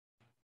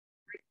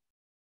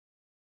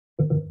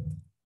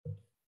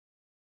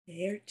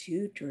Dare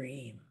to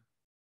dream.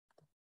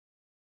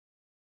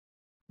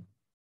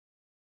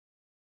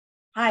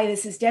 Hi,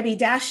 this is Debbie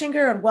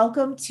Dachinger, and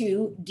welcome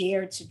to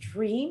Dare to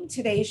Dream.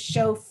 Today's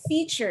show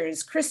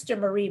features Crista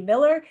Marie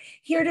Miller,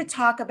 here to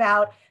talk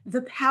about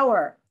the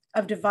power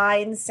of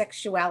divine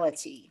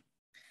sexuality.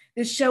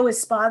 This show is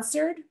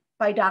sponsored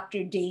by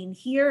Dr. Dane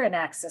here and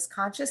Access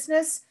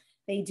Consciousness.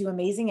 They do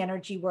amazing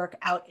energy work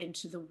out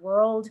into the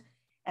world.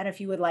 And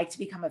if you would like to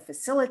become a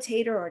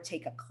facilitator or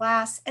take a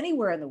class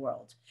anywhere in the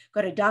world,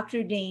 go to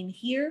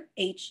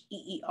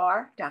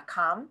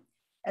drdanehere.com,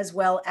 as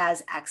well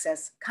as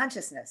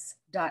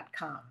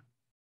accessconsciousness.com.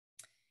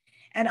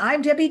 And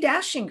I'm Debbie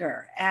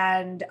Dachinger,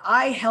 and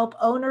I help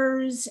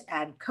owners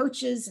and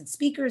coaches and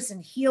speakers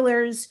and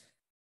healers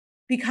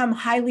become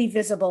highly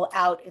visible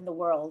out in the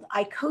world.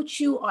 I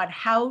coach you on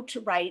how to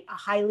write a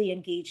highly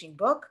engaging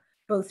book,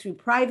 both through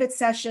private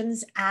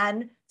sessions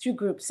and through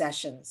group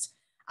sessions.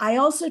 I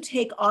also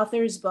take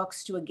authors'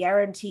 books to a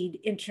guaranteed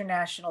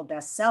international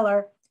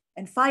bestseller.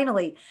 And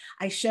finally,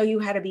 I show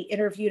you how to be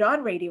interviewed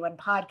on radio and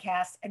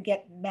podcasts and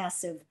get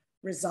massive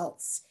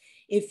results.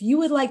 If you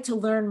would like to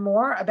learn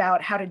more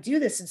about how to do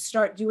this and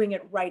start doing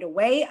it right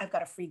away, I've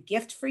got a free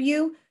gift for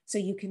you so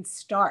you can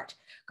start.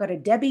 Go to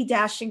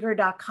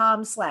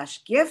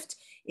debbidachinger.com/gift.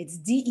 It's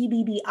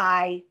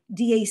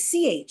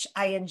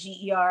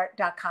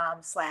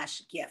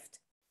DEBBIDACHINGER.com/gift.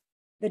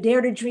 The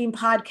Dare to Dream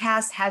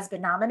podcast has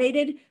been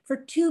nominated for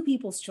 2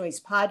 People's Choice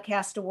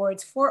Podcast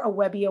Awards for a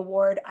Webby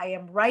Award. I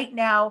am right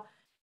now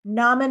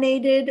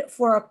nominated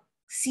for a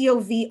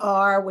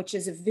COVR, which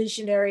is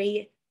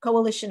a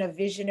Coalition of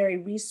Visionary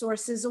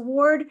Resources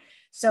Award.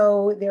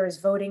 So there is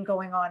voting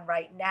going on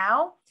right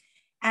now.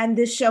 And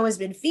this show has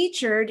been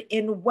featured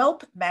in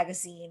Whelp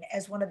magazine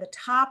as one of the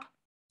top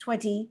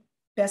 20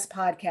 best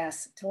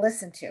podcasts to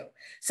listen to.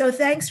 So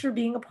thanks for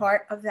being a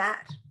part of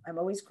that. I'm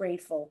always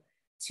grateful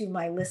to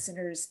my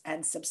listeners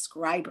and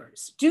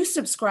subscribers. Do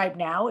subscribe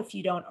now if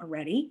you don't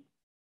already.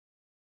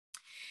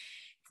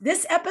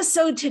 This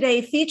episode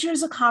today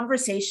features a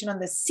conversation on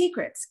the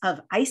secrets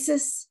of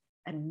Isis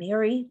and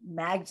Mary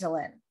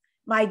Magdalene.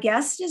 My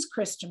guest is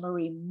Crista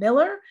Marie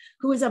Miller,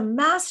 who is a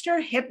master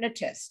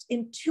hypnotist,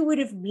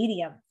 intuitive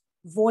medium,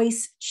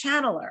 voice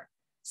channeler,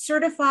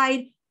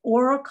 certified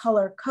aura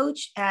color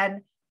coach,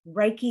 and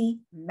Reiki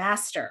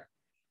Master.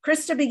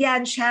 Crista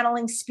began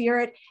channeling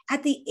spirit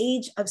at the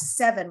age of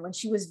 7 when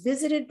she was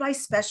visited by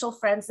special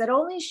friends that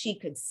only she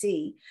could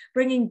see,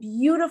 bringing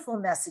beautiful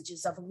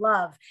messages of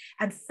love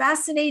and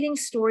fascinating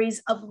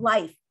stories of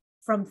life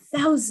from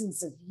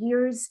thousands of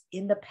years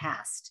in the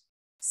past.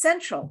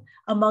 Central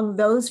among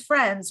those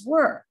friends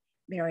were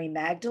Mary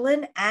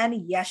Magdalene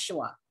and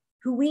Yeshua,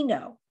 who we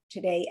know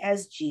today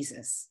as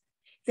Jesus.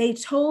 They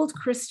told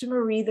Crista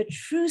Marie the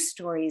true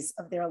stories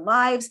of their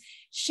lives,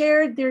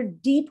 shared their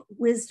deep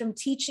wisdom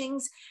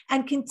teachings,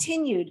 and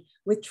continued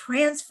with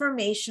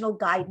transformational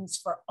guidance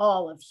for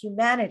all of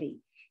humanity.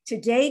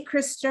 Today,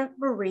 Crista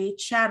Marie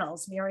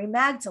channels Mary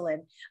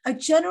Magdalene, a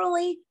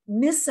generally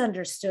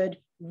misunderstood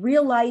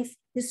real-life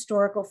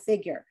historical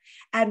figure,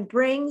 and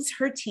brings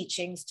her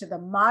teachings to the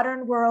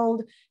modern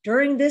world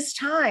during this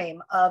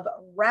time of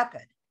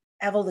rapid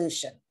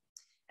evolution.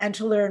 And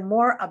to learn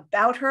more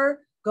about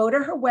her, go to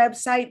her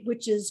website,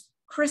 which is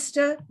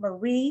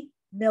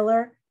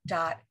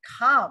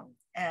CristaMarieMiller.com.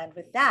 And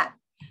with that,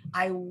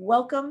 I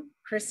welcome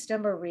Crista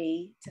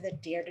Marie to the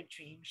Dare to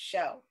Dream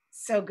show.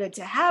 So good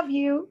to have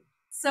you.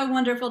 So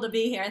wonderful to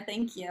be here.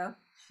 Thank you.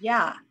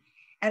 Yeah.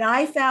 And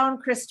I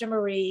found Crista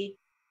Marie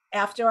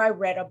after I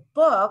read a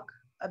book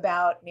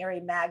about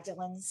Mary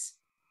Magdalene's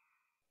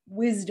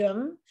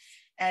wisdom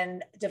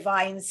and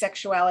divine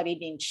sexuality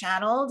being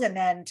channeled. And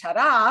then,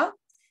 ta-da,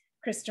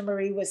 Crista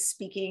Marie was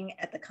speaking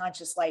at the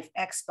Conscious Life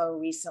Expo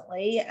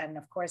recently. And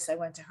of course, I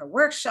went to her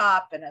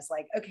workshop and I was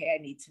like, okay, I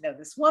need to know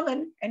this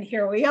woman. And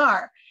here we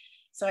are.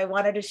 So I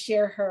wanted to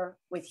share her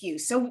with you.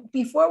 So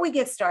before we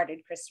get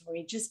started, Crista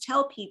Marie, just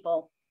tell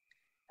people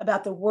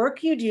about the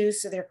work you do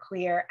so they're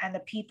clear and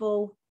the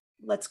people,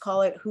 let's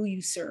call it, who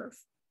you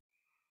serve.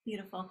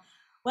 Beautiful.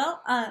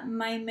 Well,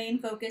 my main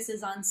focus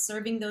is on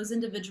serving those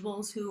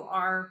individuals who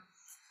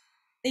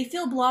they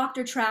feel blocked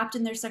or trapped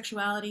in their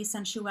sexuality,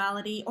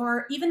 sensuality,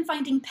 or even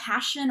finding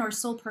passion or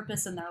soul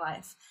purpose in their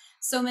life.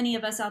 So many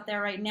of us out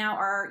there right now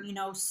are,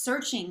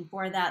 searching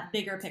for that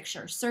bigger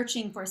picture,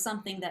 searching for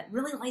something that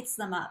really lights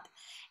them up.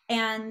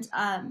 And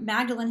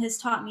Magdalene has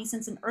taught me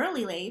since an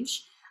early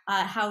age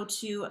how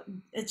to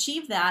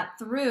achieve that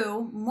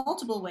through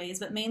multiple ways,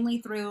 but mainly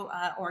through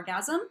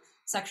orgasm,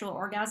 sexual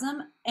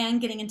orgasm, and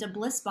getting into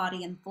bliss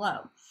body and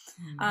flow.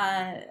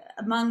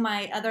 Among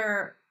my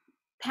other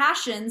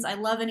passions, I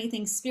love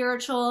anything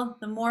spiritual.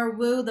 The more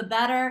woo, the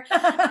better.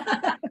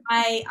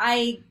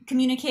 I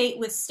communicate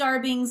with star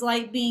beings,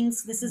 light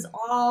beings. This is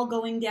all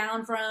going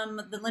down from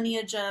the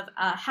lineage of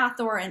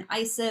Hathor and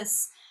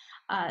Isis.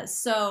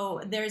 So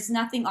there's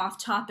nothing off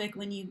topic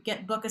when you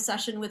book a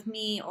session with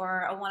me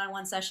or a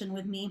one-on-one session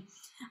with me.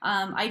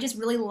 I just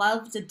really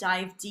love to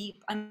dive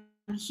deep. I'm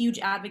a huge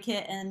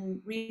advocate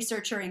and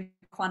researcher in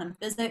quantum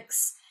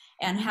physics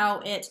and how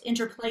it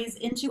interplays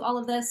into all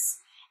of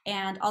this.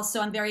 And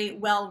also I'm very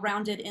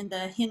well-rounded in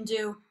the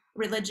Hindu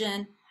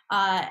religion,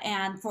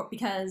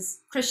 because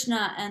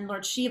Krishna and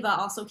Lord Shiva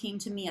also came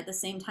to me at the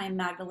same time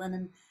Magdalene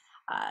and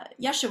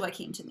Yeshua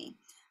came to me.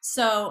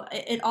 So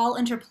it all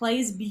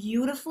interplays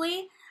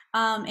beautifully,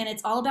 and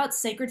it's all about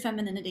sacred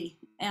femininity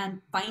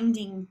and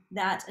finding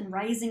that and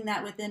rising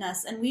that within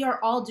us. And we are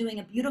all doing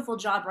a beautiful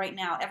job right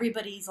now.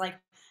 Everybody's like,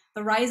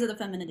 the rise of the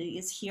femininity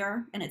is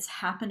here and it's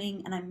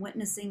happening, and I'm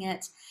witnessing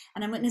it,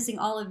 and I'm witnessing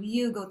all of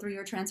you go through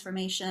your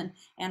transformation,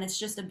 and it's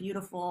just a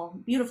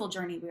beautiful, beautiful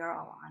journey we are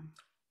all on.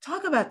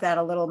 Talk about that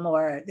a little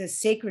more, the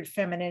sacred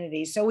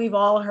femininity. So we've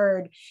all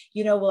heard,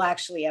 we'll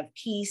actually have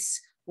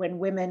peace when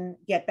women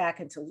get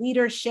back into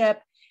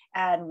leadership.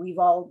 And we've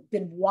all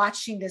been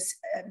watching this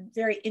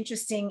very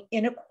interesting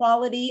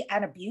inequality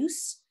and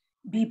abuse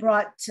be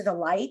brought to the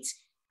light.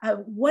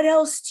 What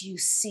else do you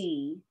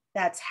see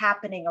that's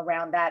happening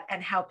around that,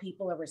 and how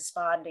people are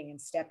responding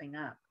and stepping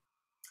up?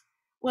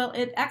 Well,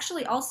 it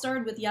actually all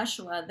started with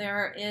Yeshua.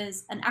 There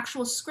is an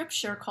actual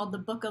scripture called the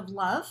Book of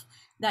Love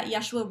that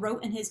Yeshua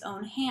wrote in his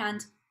own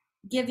hand,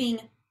 giving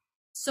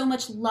so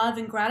much love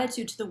and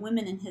gratitude to the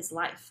women in his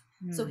life.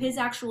 So his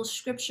actual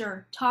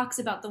scripture talks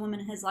about the women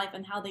in his life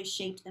and how they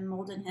shaped and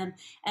molded him,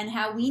 and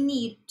how we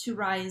need to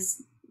raise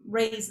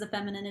the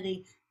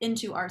femininity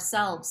into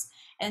ourselves.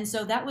 And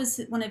so that was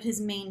one of his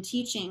main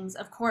teachings.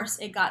 Of course,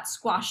 it got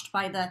squashed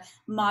by the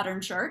modern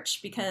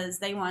church because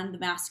they wanted the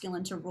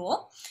masculine to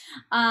rule.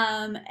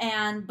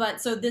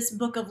 But so this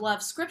Book of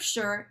Love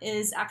scripture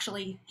is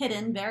actually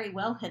hidden, very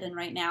well hidden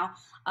right now.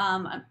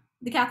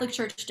 The Catholic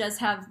Church does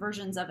have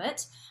versions of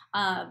it,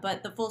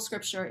 but the full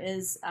scripture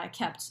is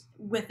kept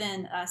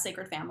within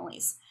sacred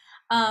families.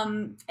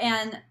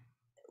 And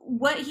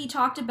what he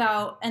talked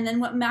about, and then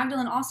what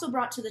Magdalene also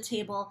brought to the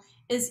table,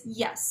 is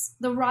yes,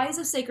 the rise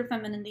of sacred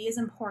femininity is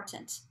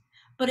important,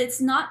 but it's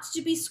not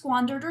to be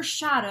squandered or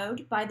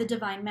shadowed by the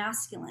divine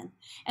masculine.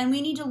 And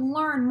we need to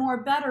learn more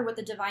better what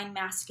the divine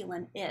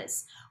masculine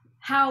is,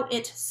 how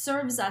it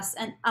serves us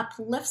and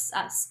uplifts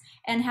us,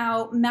 and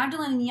how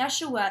Magdalene and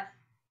Yeshua,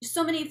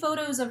 so many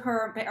photos of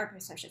her, or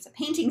I should say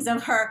paintings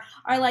of her,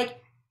 are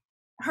like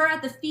her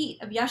at the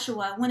feet of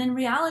Yeshua, when in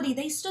reality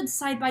they stood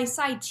side by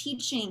side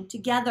teaching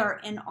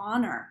together in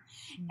honor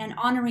and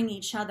honoring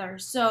each other.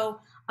 So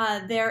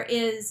there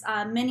is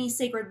many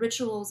sacred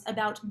rituals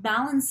about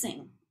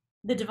balancing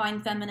the divine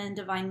feminine,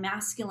 divine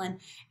masculine.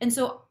 And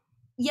so,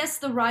 yes,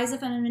 the rise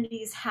of femininity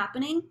is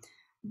happening,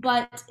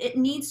 but it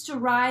needs to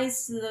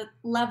rise to the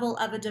level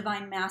of a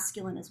divine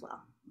masculine as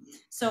well.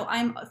 So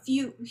I'm a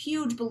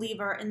huge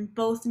believer in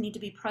both need to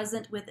be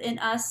present within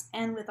us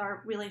and with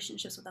our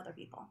relationships with other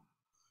people.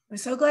 I'm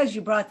so glad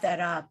you brought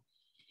that up.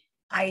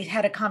 I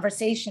had a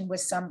conversation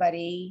with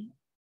somebody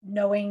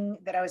knowing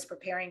that I was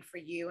preparing for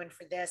you and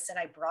for this, and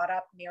I brought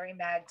up Mary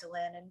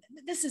Magdalene, and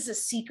this is a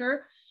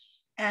seeker.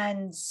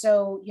 And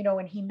so,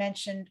 when he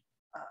mentioned,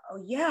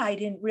 oh yeah, I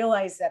didn't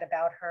realize that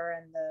about her,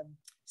 and the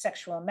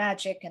sexual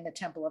magic and the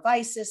Temple of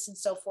Isis and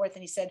so forth.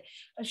 And he said,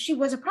 she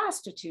was a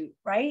prostitute,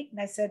 right?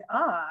 And I said,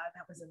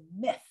 that was a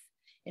myth.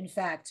 In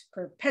fact,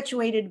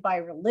 perpetuated by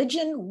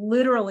religion,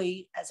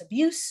 literally as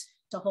abuse,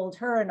 to hold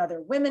her and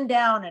other women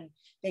down. And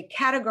they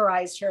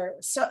categorized her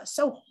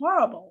so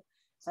horrible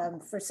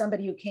for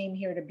somebody who came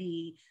here to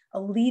be a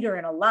leader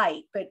and a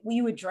light. But will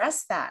you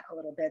address that a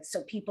little bit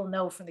so people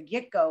know from the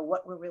get-go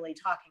what we're really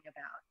talking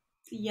about?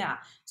 Yeah.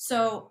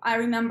 So I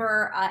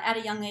remember at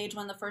a young age,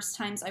 one of the first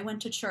times I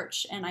went to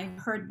church and I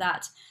heard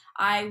that,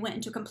 I went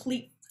into a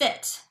complete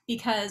fit,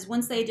 because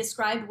once they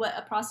described what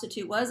a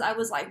prostitute was, I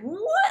was like,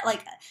 what?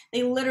 Like,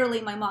 they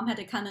literally, my mom had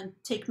to come and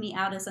take me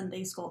out of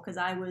Sunday school because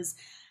I was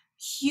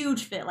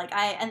huge fit. Like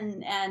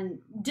and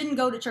didn't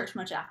go to church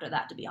much after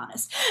that, to be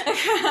honest.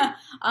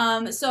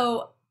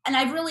 And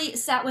I've really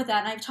sat with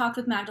that, and I've talked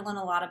with Magdalene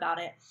a lot about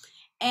it.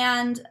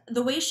 And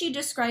the way she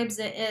describes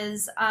it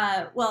is,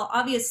 well,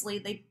 obviously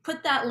they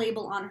put that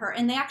label on her,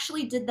 and they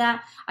actually did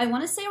that, I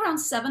want to say around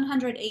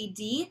 700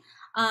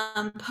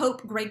 AD.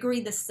 Pope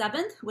Gregory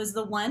VII was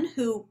the one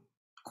who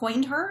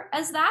coined her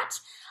as that.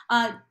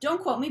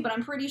 Don't quote me, but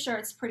I'm pretty sure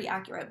it's pretty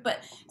accurate.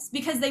 But it's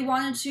because they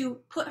wanted to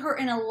put her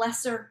in a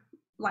lesser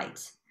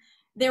light.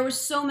 There were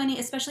so many,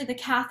 especially the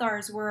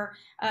Hathors who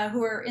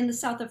were in the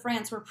south of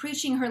France, were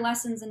preaching her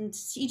lessons and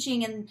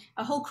teaching, and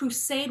a whole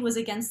crusade was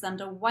against them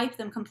to wipe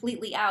them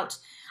completely out.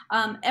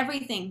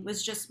 Everything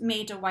was just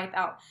made to wipe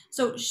out.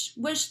 So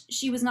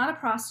she was not a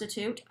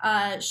prostitute.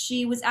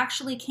 She was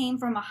actually came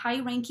from a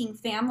high-ranking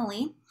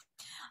family,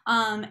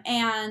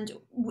 and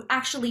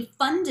actually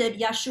funded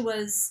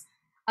Yeshua's,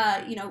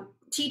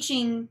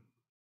 teaching,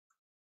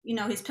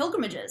 his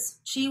pilgrimages.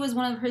 She was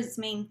one of his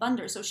main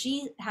funders. So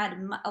she had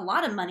a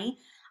lot of money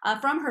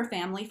from her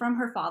family, from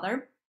her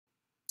father,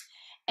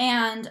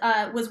 and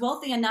was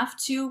wealthy enough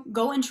to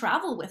go and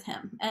travel with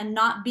him and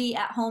not be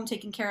at home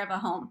taking care of a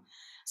home.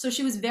 So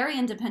she was a very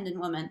independent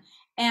woman,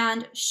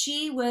 and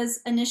she was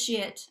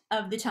initiate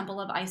of the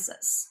Temple of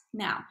Isis.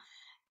 Now,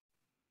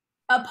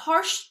 a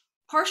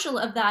partial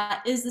of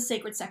that is the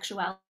sacred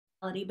sexuality.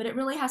 but it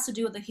really has to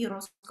do with the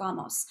hieros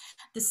gamos,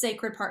 the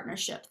sacred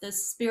partnership, the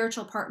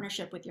spiritual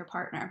partnership with your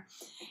partner.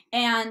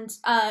 And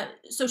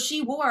so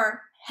she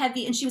wore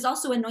heavy, and she was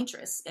also a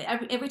anointress.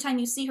 Every time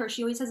you see her,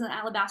 she always has an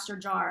alabaster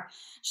jar.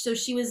 So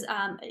she was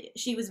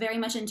very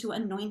much into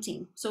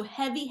anointing. So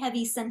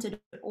heavy scented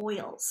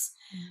oils.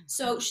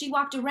 So she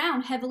walked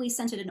around heavily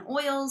scented in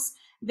oils,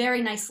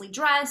 very nicely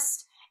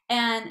dressed.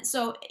 And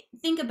so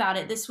think about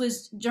it. This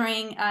was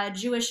during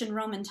Jewish and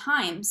Roman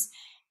times.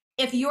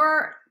 If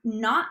you're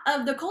not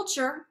of the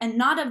culture and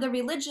not of the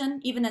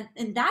religion, even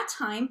in that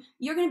time,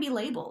 you're going to be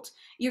labeled.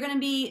 You're going to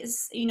be,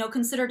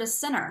 considered a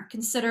sinner,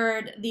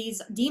 considered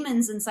these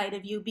demons inside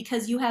of you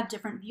because you have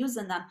different views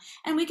in them.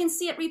 And we can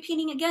see it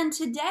repeating again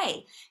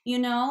today,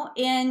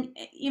 and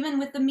even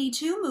with the Me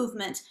Too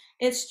movement,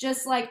 it's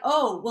just like,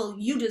 oh, well,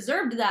 you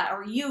deserved that,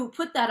 or you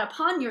put that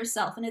upon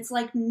yourself. And it's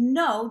like,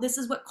 no, this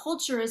is what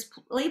culture is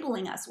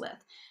labeling us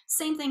with.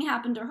 Same thing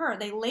happened to her.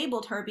 They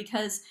labeled her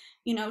because,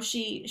 and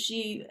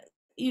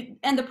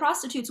the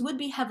prostitutes would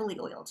be heavily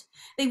oiled.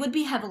 They would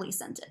be heavily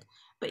scented.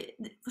 But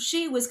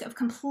she was of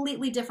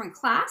completely different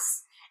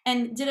class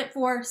and did it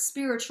for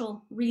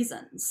spiritual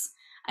reasons.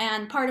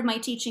 And part of my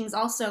teachings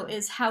also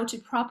is how to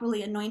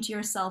properly anoint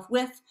yourself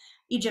with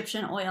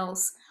Egyptian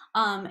oils,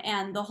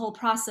 and the whole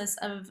process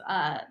of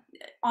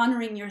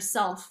honoring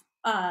yourself.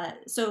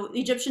 So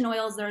Egyptian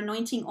oils, they're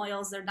anointing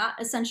oils. They're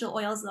not essential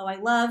oils, though I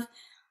love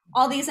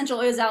all the essential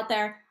oils out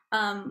there.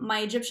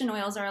 My Egyptian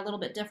oils are a little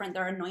bit different.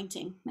 They're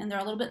anointing, and they're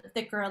a little bit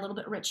thicker, a little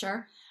bit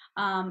richer,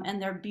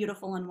 and they're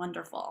beautiful and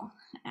wonderful.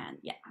 And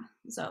yeah,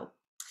 so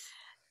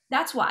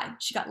that's why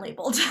she got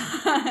labeled.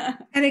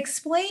 And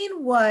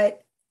explain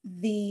what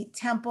the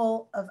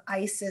Temple of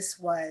Isis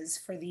was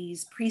for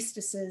these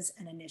priestesses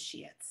and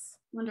initiates.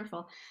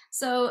 Wonderful.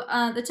 So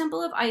the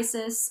Temple of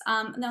Isis,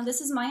 now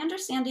this is my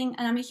understanding,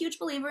 and I'm a huge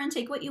believer in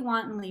take what you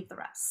want and leave the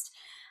rest.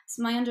 It's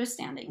my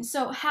understanding.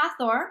 So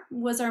Hathor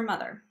was our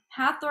mother.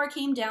 Hathor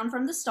came down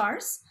from the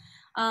stars,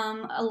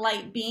 a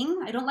light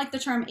being. I don't like the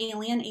term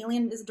alien.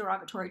 Alien is a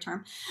derogatory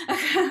term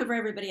for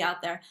everybody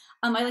out there.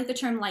 I like the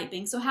term light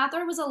being. So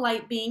Hathor was a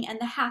light being, and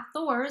the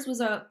Hathors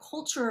was a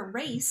culture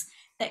race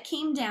that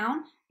came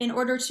down in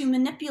order to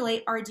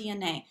manipulate our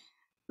DNA.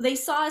 They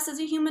saw us as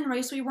a human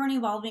race. We weren't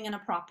evolving in a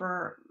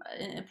proper,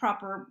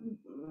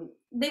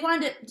 they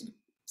wanted to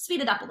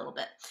speed it up a little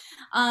bit.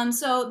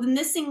 So the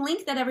missing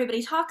link that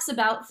everybody talks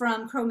about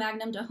from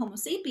Cro-Magnon to Homo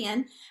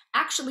sapien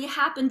actually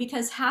happened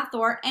because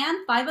Hathor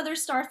and 5 other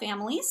star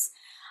families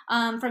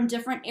from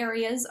different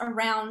areas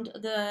around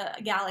the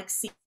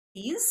galaxies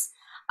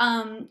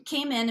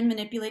came in and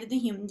manipulated the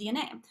human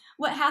DNA.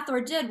 What Hathor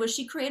did was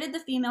she created the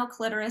female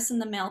clitoris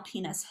and the male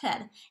penis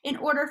head in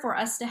order for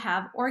us to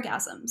have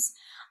orgasms.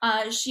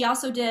 She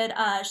also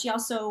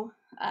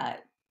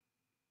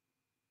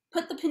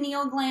put the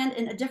pineal gland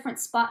in a different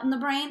spot in the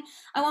brain.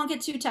 I won't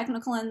get too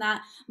technical in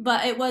that,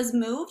 but it was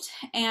moved,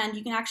 and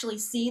you can actually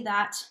see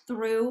that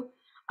through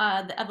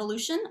the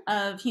evolution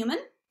of human,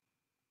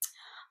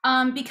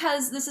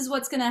 because this is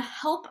what's going to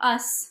help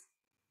us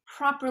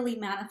properly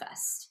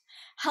manifest,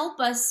 help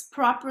us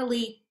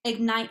properly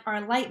ignite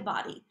our light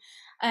body.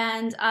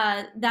 And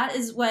that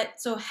is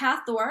what, so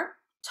Hathor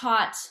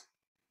taught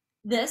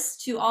this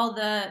to all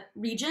the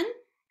region,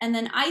 and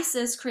then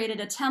Isis created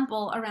a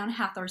temple around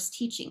Hathor's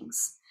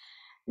teachings.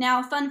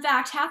 Now, fun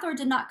fact, Hathor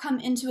did not come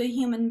into a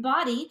human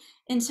body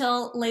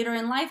until later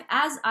in life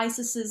as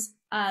Isis's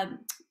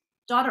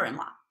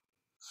daughter-in-law.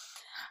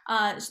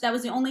 That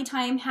was the only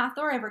time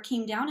Hathor ever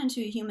came down into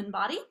a human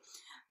body.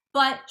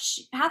 But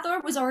Hathor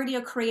was already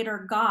a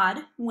creator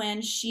god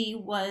when she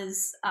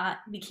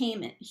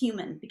became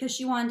human, because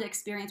she wanted to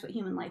experience what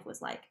human life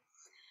was like.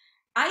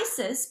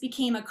 Isis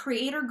became a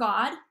creator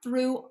god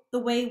through the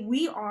way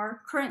we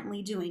are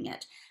currently doing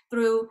it,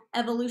 through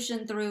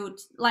evolution, through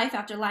life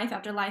after life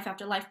after life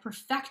after life,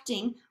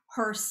 perfecting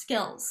her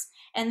skills.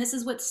 And this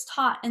is what's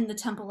taught in the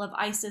Temple of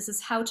Isis,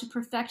 is how to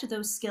perfect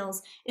those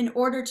skills in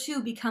order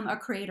to become a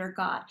creator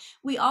god.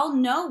 We all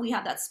know we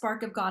have that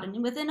spark of God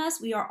within us.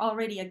 We are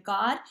already a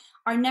god.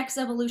 Our next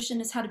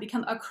evolution is how to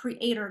become a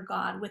creator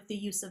god with the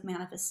use of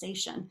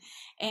manifestation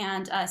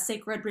and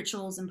sacred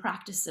rituals and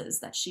practices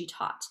that she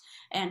taught,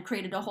 and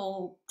created a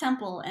whole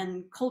temple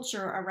and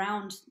culture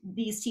around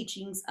these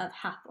teachings of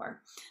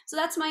Hathor. So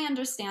that's my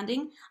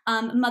understanding.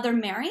 Mother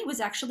Mary was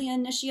actually an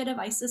initiate of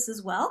Isis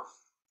as well.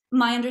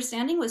 My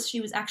understanding was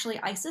she was actually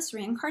Isis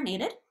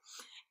reincarnated,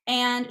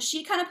 and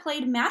she kind of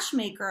played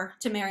matchmaker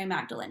to Mary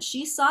Magdalene.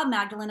 She saw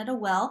Magdalene at a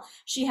well.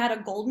 She had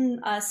a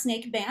golden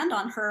snake band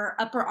on her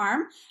upper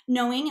arm,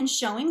 knowing and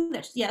showing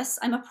that, yes,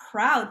 I'm a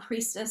proud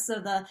priestess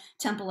of the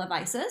Temple of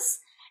Isis.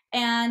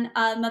 And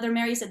Mother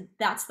Mary said,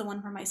 that's the one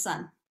for my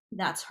son.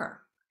 That's her.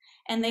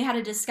 And they had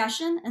a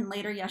discussion, and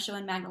later Yeshua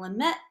and Magdalene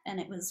met, and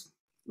it was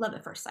love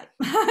at first sight.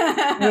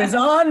 It was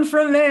on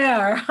from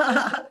there.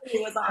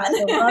 It was on.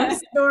 The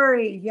love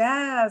story.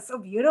 Yeah, so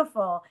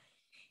beautiful.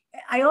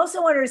 I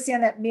also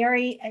understand that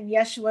Mary and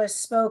Yeshua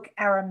spoke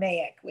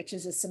Aramaic, which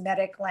is a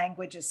Semitic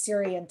language, a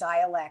Syrian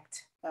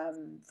dialect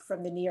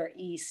from the Near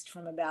East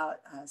from about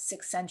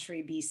 6th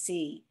century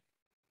BC.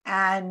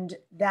 and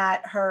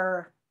that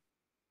her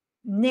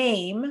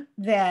name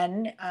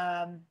then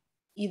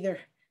either,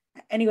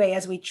 anyway,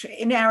 as we,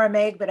 in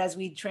Aramaic, but as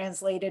we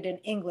translate it in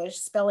English,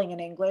 spelling in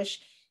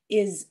English,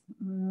 is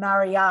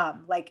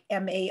Mariam, like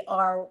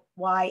Maryam,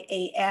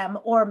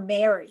 or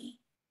Mary,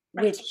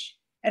 Right. which,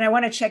 and I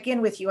want to check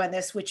in with you on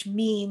this, which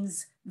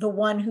means the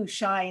one who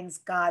shines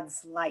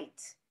God's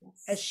light.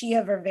 Yes. Has she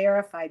ever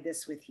verified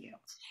this with you?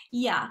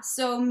 Yeah,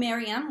 so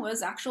Miriam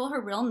was actually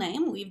her real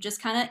name. We've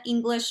just kind of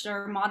Englished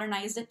or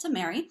modernized it to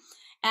Mary.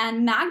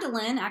 And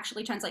Magdalene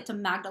actually translates to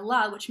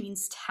Magdala, which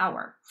means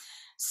tower.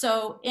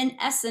 So in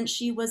essence,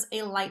 she was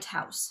a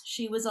lighthouse.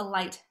 She was a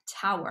light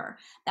tower.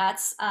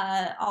 That's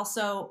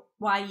also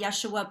why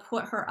Yeshua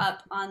put her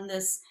up on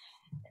this.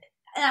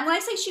 And when I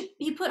say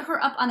he put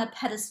her up on a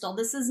pedestal,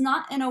 this is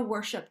not in a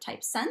worship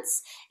type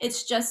sense.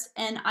 It's just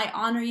an I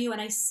honor you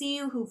and I see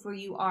you for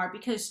you are,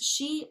 because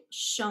she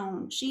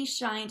shined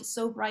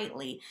so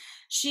brightly.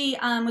 She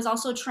was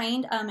also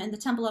trained in the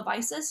Temple of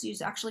Isis. You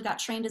actually got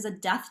trained as a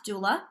death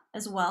doula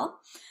as well.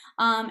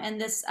 And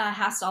this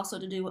has also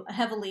to do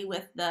heavily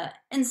with the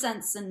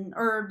incense and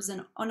herbs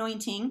and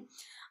anointing.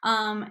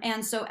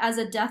 And so as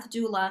a death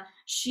doula,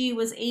 she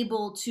was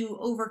able to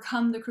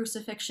overcome the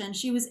crucifixion.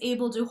 She was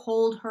able to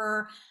hold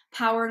her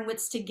power and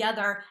wits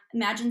together.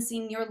 Imagine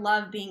seeing your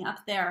love being up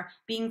there,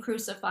 being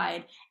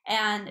crucified.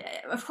 And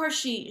of course,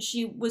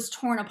 she was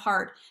torn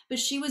apart, but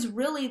she was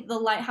really the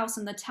lighthouse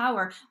in the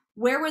tower.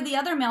 Where were the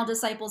other male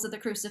disciples at the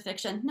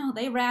crucifixion? No,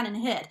 they ran and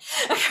hid.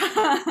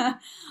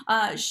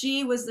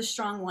 She was the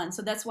strong one.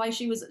 So that's why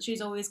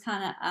she's always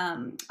kind of,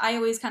 I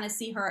always kind of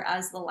see her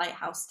as the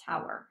lighthouse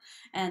tower.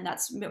 And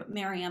that's what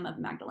Miriam of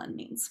Magdalene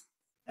means.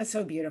 That's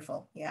so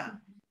beautiful. Yeah.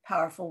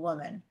 Powerful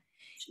woman.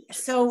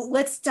 So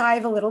let's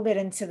dive a little bit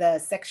into the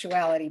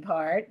sexuality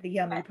part, the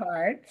yummy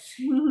part.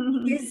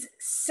 Is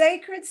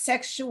sacred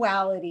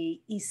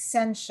sexuality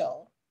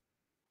essential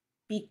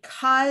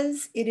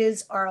because it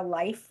is our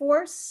life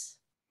force?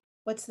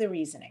 What's the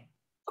reasoning?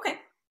 Okay.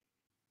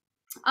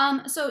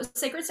 So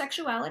sacred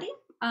sexuality,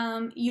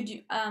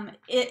 it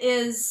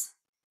is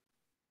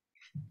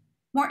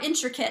more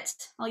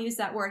intricate. I'll use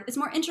that word. It's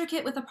more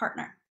intricate with a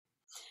partner.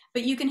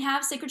 But you can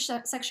have sacred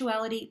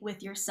sexuality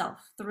with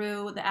yourself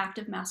through the act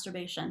of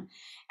masturbation.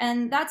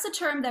 And that's a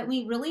term that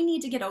we really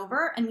need to get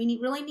over, and we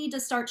really need to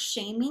start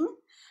shaming,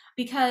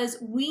 because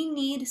we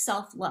need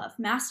self-love.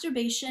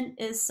 Masturbation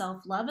is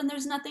self-love, and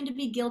there's nothing to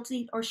be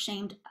guilty or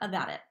shamed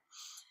about it.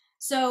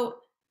 So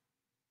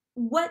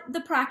what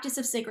the practice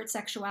of sacred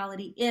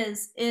sexuality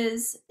is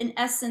in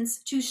essence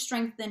to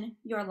strengthen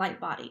your light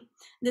body.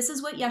 This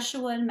is what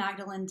Yeshua and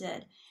Magdalene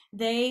did.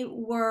 They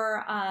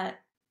were...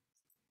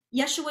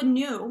 Yeshua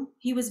knew,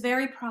 he was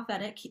very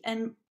prophetic,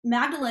 and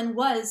Magdalene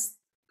was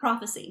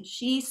prophecy.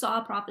 She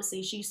saw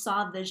prophecy, she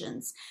saw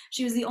visions.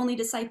 She was the only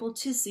disciple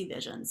to see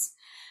visions.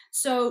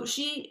 So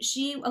she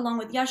along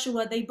with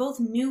Yeshua, they both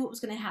knew what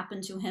was going to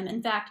happen to him.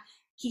 In fact,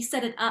 he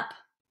set it up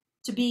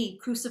to be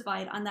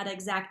crucified on that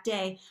exact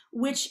day,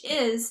 which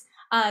is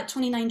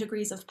 29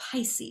 degrees of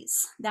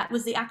Pisces. That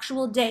was the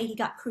actual day he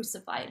got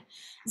crucified.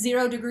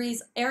 0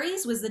 degrees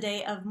Aries was the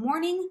day of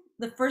mourning.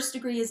 The 1st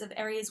degrees of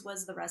Aries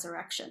was the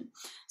resurrection.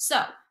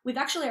 So we've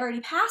actually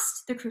already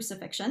passed the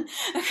crucifixion,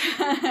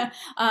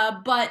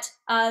 but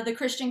the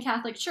Christian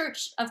Catholic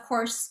Church, of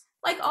course,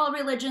 like all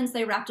religions,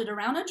 they wrapped it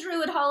around a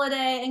Druid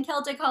holiday and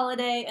Celtic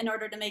holiday in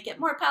order to make it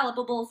more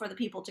palatable for the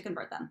people to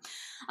convert them.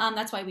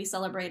 That's why we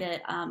celebrate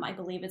it. I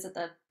believe it's at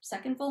the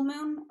 2nd full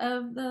moon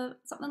of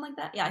something like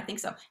that. Yeah, I think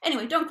so.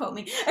 Anyway, don't quote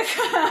me.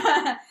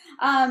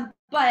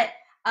 But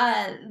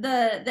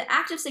the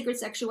act of sacred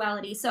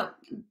sexuality. So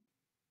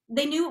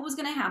they knew what was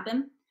going to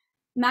happen.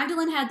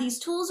 Magdalene had these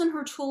tools in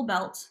her tool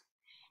belt,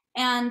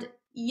 and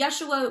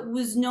Yeshua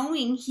was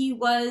knowing he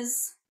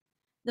was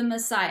the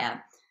Messiah.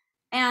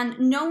 And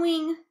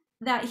knowing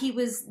that he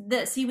was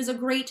a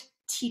great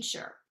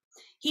teacher.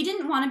 He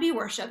didn't want to be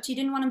worshipped. He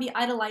didn't want to be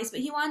idolized, but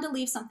he wanted to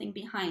leave something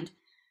behind.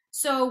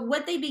 So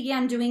what they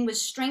began doing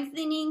was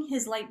strengthening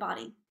his light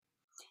body.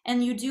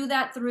 And you do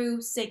that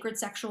through sacred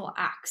sexual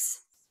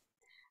acts.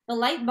 The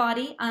light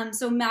body,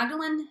 so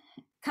Magdalene,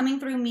 coming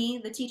through me,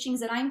 the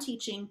teachings that I'm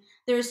teaching,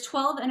 there's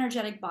 12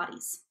 energetic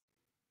bodies.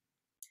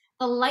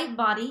 The light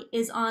body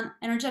is on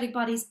energetic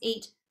bodies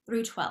 8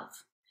 through 12.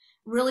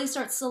 Really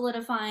start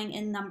solidifying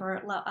in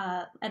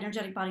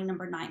energetic body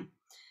number 9.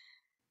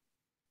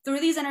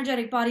 Through these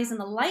energetic bodies in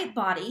the light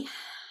body,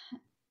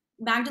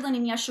 Magdalene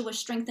and Yeshua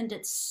strengthened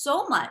it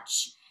so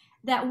much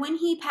that when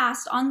he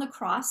passed on the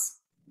cross,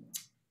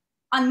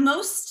 on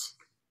most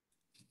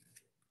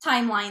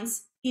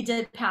timelines, he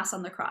did pass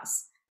on the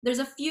cross. There's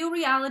a few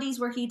realities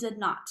where he did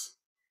not.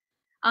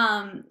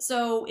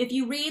 So if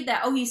you read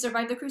that, he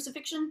survived the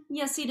crucifixion,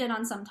 yes, he did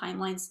on some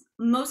timelines.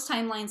 Most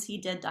timelines, he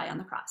did die on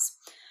the cross.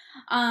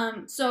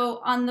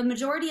 So on the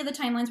majority of the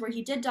timelines where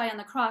he did die on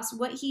the cross,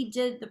 what he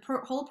did, the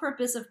whole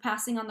purpose of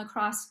passing on the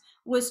cross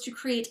was to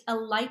create a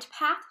light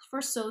path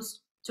for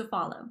souls to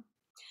follow.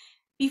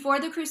 Before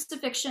the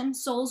crucifixion,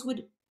 souls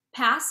would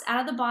pass out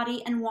of the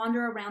body and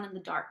wander around in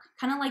the dark,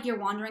 kind of like you're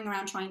wandering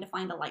around trying to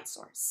find a light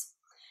source.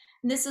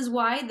 This is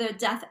why the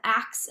death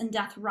acts and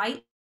death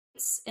rites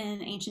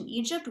in ancient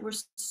Egypt were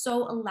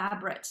so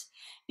elaborate,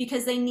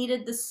 because they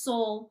needed the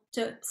soul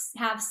to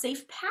have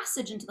safe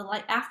passage into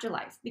the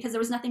afterlife, because there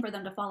was nothing for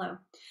them to follow.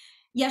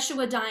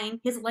 Yeshua dying,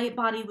 his light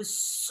body was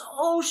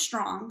so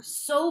strong,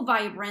 so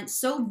vibrant,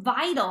 so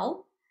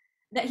vital,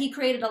 that he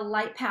created a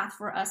light path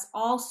for us,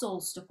 all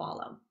souls to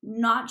follow,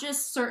 not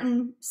just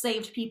certain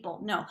saved people.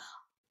 No,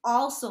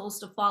 all souls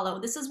to follow.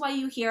 This is why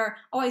you hear,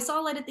 oh, I saw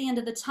light at the end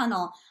of the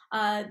tunnel.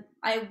 I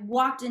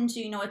walked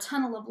into, a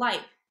tunnel of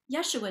light.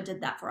 Yeshua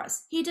did that for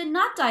us. He did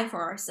not die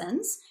for our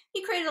sins.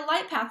 He created a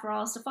light path for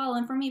all us to follow.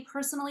 And for me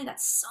personally,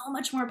 that's so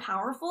much more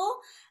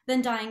powerful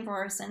than dying for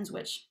our sins,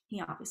 which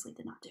he obviously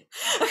did not do.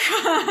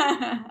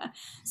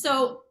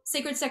 So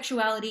sacred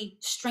sexuality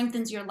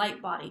strengthens your light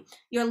body.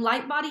 Your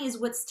light body is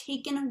what's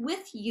taken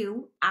with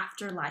you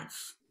after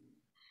life.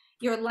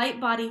 Your light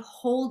body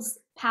holds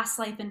past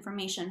life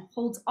information,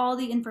 holds all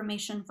the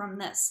information from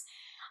this.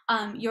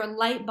 Your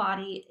light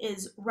body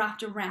is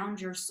wrapped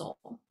around your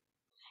soul.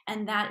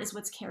 And that is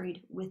what's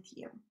carried with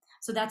you.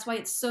 So that's why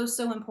it's so,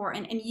 so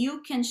important. And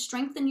you can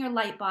strengthen your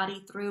light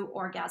body through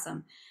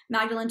orgasm.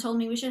 Magdalene told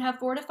me we should have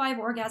 4 to 5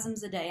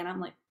 orgasms a day. And I'm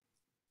like,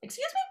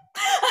 excuse me?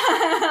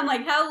 I'm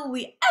like, how will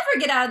we ever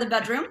get out of the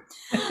bedroom?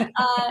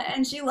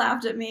 And she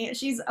laughed at me.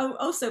 She's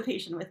oh so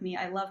patient with me.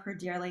 I love her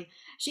dearly.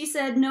 She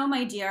said, no,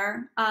 my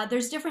dear,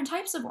 there's different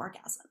types of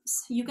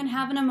orgasms. You can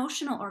have an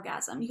emotional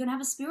orgasm. You can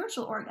have a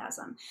spiritual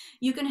orgasm.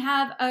 You can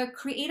have a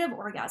creative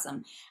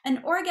orgasm.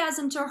 An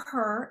orgasm to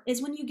her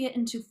is when you get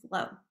into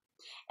flow.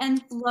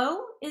 And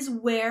flow is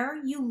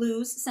where you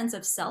lose sense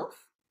of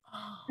self,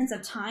 sense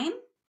of time.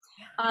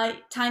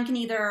 Time can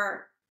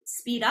either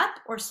speed up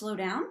or slow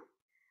down.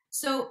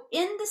 So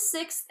in the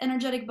 6th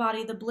energetic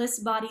body, the bliss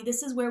body,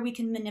 this is where we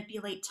can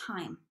manipulate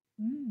time.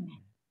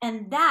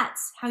 And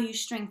that's how you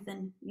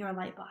strengthen your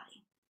light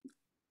body.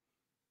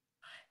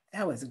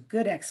 That was a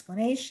good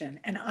explanation.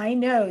 And I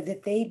know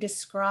that they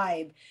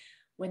describe,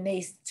 when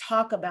they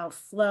talk about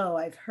flow,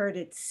 I've heard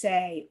it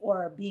say,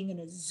 or being in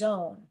a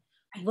zone,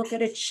 look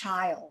at a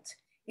child.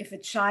 If a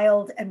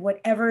child and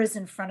whatever is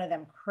in front of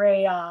them,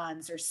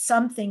 crayons or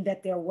something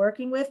that they're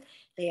working with,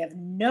 they have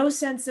no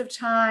sense of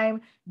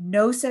time,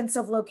 no sense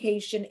of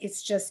location.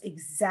 It's just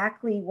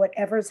exactly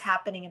whatever's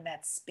happening in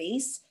that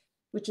space,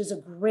 which is a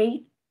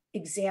great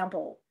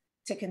example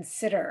to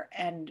consider.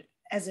 And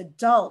as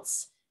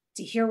adults,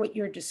 to hear what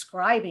you're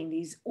describing,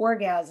 these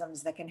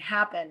orgasms that can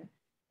happen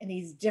in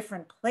these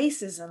different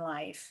places in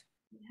life,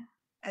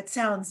 that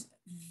sounds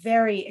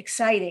very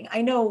exciting.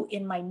 I know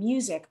in my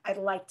music, I'd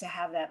like to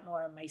have that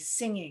more in my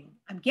singing.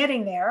 I'm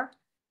getting there,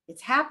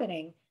 it's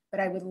happening,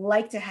 but I would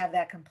like to have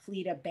that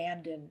complete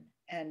abandon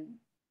and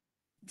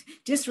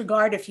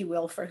disregard, if you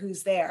will, for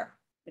who's there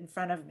in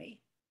front of me.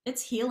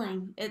 It's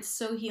healing. It's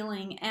so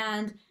healing.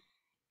 And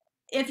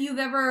if you've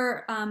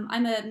ever,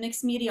 I'm a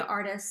mixed media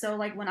artist. So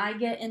like when I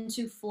get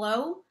into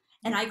flow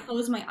and I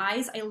close my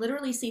eyes, I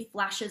literally see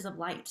flashes of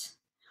light.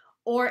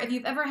 Or if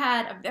you've ever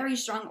had a very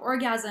strong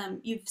orgasm,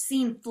 you've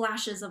seen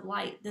flashes of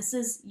light. This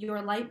is your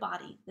light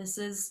body. This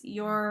is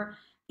your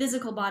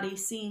physical body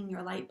seeing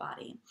your light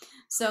body.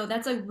 So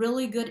that's a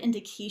really good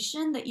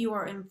indication that you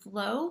are in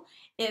flow.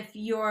 If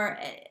you're,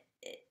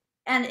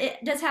 and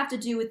it does have to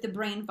do with the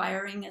brain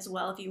firing as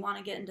well, if you want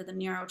to get into the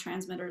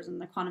neurotransmitters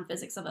and the quantum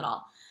physics of it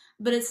all.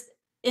 But it's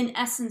in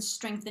essence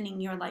strengthening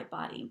your light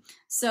body.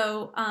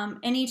 So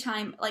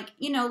anytime, like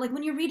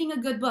when you're reading a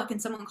good book and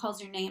someone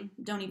calls your name,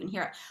 don't even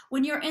hear it.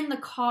 When you're in the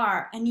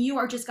car and you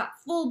are just got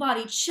full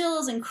body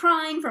chills and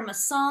crying from a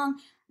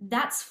song,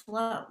 that's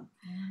flow.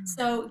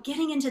 So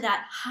getting into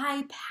that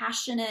high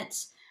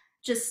passionate,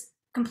 just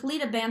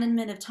complete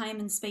abandonment of time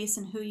and space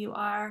and who you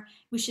are,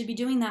 we should be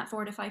doing that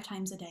 4 to 5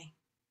 times a day.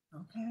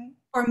 Okay.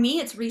 For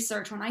me, it's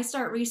research. When I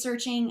start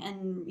researching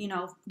and,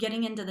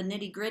 getting into the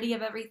nitty gritty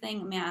of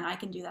everything, man, I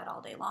can do that all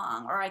day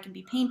long. Or I can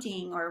be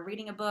painting or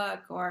reading a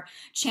book or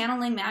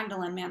channeling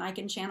Magdalene. Man, I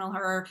can channel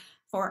her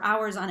for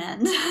hours on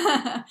end.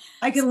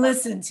 I can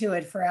listen to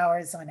it for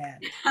hours on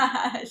end.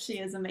 She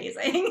is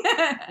amazing.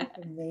 That's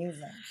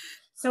amazing.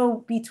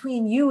 So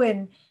between you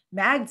and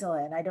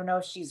Magdalene, I don't know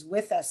if she's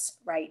with us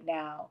right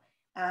now,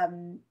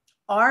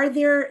 are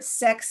there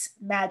sex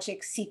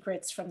magic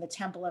secrets from the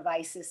Temple of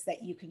Isis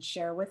that you can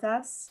share with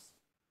us?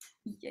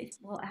 Yes,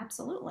 well,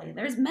 absolutely.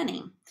 There's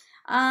many.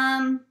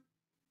 Let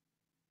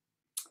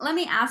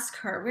me ask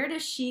her,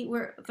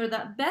 for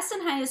the best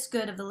and highest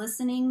good of the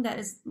listening that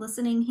is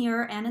listening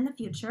here and in the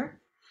future,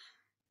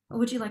 what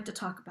would you like to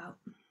talk about?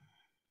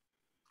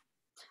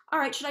 All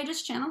right, should I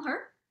just channel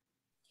her?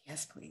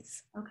 Yes,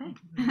 please. Okay.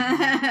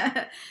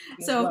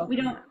 So we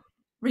don't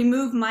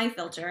remove my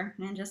filter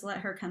and just let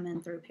her come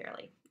in through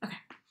purely. Okay.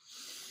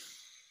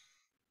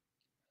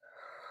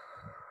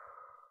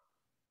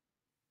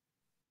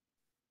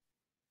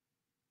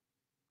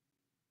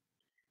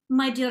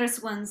 My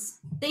dearest ones,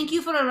 thank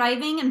you for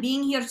arriving and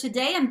being here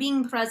today and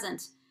being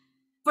present.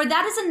 For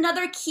that is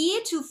another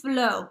key to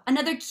flow.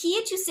 Another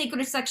key to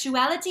sacred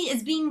sexuality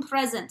is being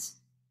present.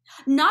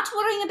 Not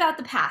worrying about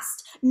the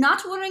past,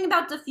 not worrying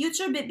about the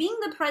future, but being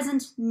the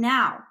present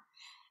now.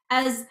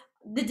 as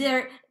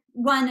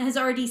one has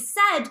already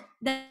said,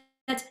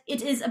 that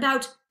it is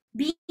about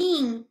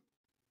being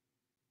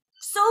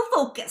so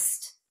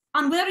focused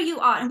on where you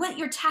are and what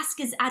your task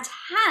is at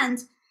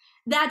hand.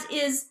 That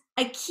is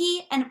a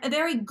key and a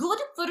very good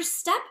first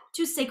step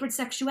to sacred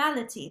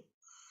sexuality.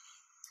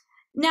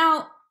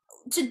 Now,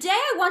 today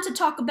I want to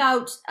talk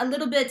about a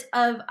little bit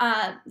of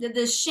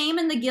the shame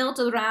and the guilt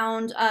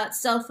around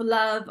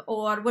self-love,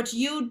 or what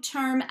you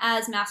term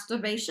as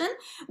masturbation.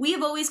 We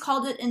have always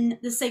called it in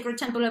the sacred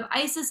Temple of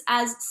Isis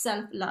as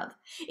self-love.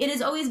 It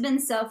has always been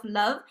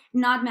self-love,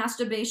 not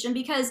masturbation,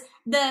 because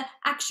the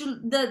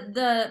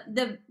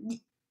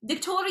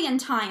Victorian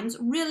times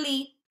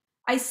really,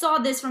 I saw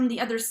this from the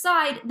other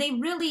side, they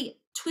really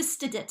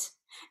twisted it.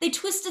 They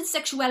twisted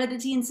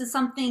sexuality into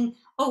something,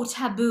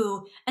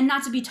 taboo and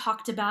not to be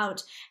talked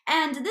about.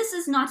 And this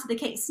is not the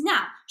case.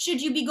 Now,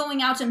 should you be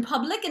going out in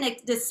public and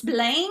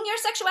displaying your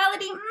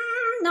sexuality?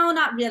 No,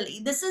 not really.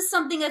 This is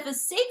something of a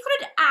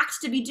sacred act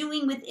to be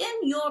doing within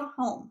your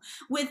home.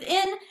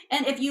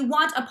 And if you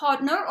want a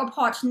partner or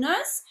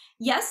partners,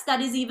 yes, that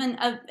is even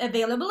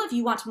available. If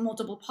you want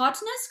multiple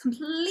partners,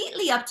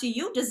 completely up to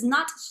you, does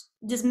not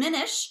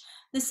diminish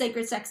the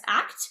sacred sex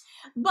act.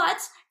 But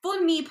for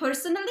me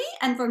personally,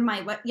 and for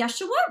my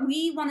Yeshua,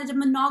 we wanted a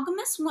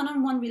monogamous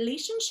one-on-one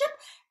relationship,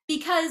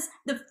 because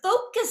the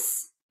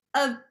focus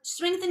of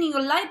strengthening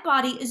your light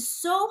body is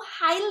so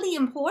highly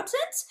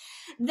important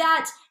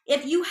that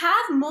if you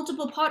have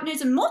multiple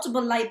partners and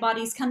multiple light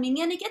bodies coming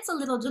in, it gets a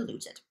little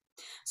diluted.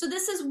 So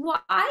this is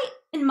why,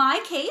 in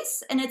my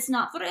case, and it's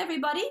not for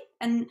everybody,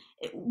 and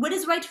what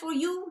is right for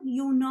you,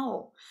 you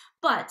know.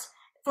 But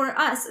for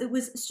us, it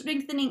was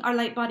strengthening our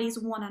light bodies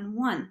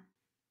one-on-one.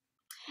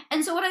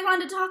 And so what I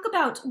wanted to talk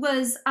about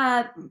was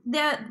about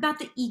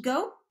the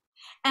ego,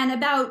 and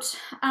about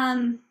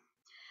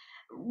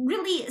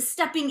really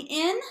stepping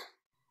in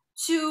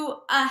to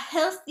a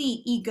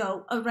healthy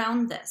ego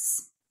around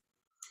this,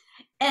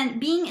 and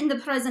being in the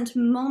present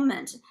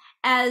moment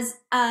as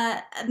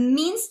a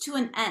means to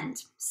an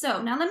end.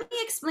 So now let me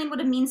explain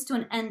what a means to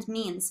an end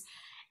means.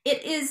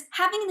 It is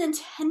having an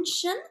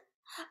intention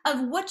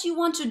of what you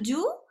want to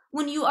do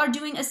when you are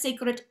doing a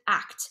sacred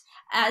act,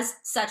 as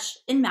such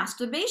in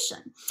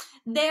masturbation.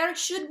 There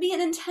should be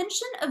an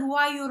intention of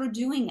why you're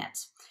doing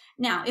it.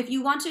 Now, if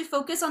you want to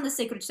focus on the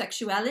sacred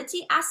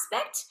sexuality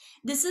aspect,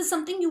 this is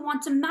something you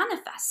want to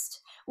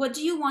manifest. What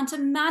do you want to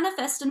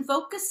manifest and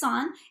focus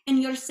on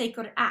in your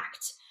sacred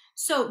act?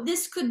 So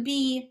this could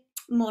be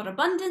more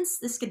abundance,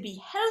 this could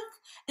be health,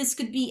 this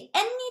could be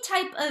any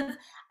type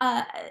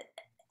of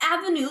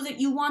avenue that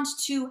you want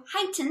to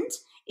heighten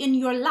in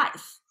your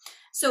life.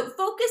 So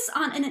focus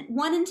on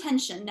one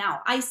intention.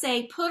 Now, I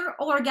say per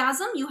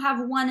orgasm, you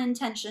have one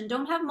intention.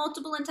 Don't have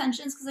multiple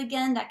intentions, because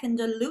again, that can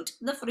dilute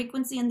the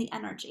frequency and the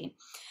energy.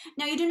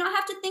 Now, you do not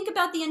have to think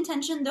about the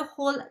intention the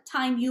whole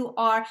time you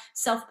are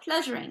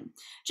self-pleasuring.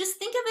 Just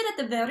think of it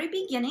at the very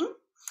beginning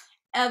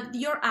of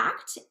your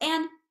act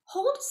and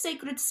hold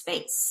sacred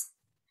space.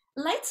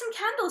 Light some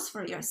candles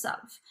for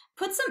yourself.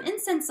 Put some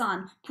incense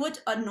on.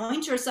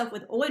 Anoint yourself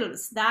with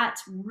oils. That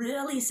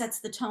really sets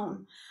the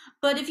tone.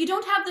 But if you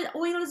don't have the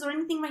oils or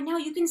anything right now,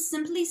 you can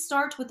simply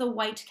start with a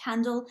white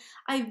candle.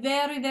 I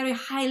very, very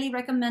highly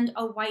recommend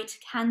a white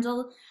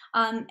candle.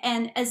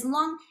 And as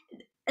long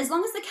as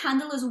the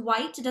candle is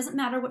white, it doesn't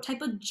matter what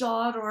type of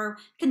jar or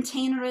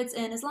container it's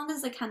in, as long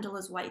as the candle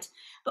is white.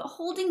 But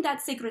holding that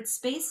sacred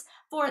space,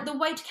 for the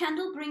white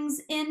candle brings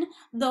in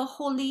the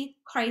holy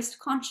Christ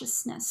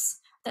consciousness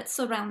that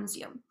surrounds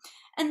you.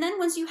 And then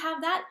once you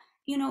have that,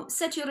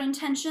 set your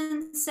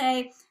intention,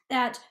 say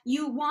that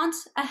you want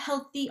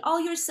all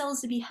your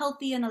cells to be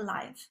healthy and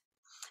alive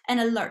and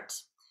alert.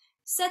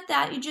 Set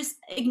that, you just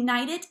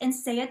ignite it and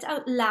say it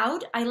out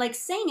loud. I like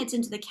saying it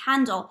into the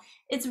candle.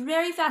 It's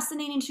very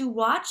fascinating to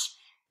watch.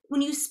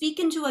 When you speak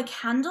into a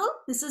candle,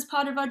 this is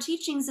part of our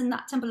teachings in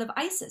that Temple of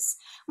Isis.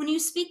 When you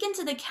speak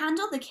into the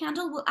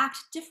candle will act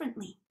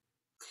differently.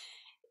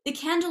 The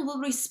candle will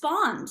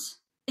respond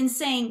in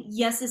saying,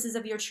 yes, this is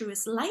of your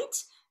truest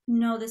light.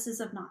 No, this is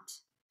of not.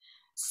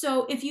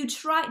 So if you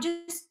try,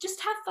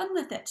 just have fun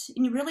with it,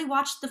 and you really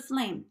watch the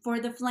flame, for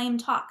the flame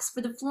talks. For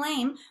the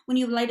flame, when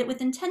you light it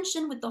with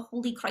intention, with the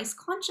Holy Christ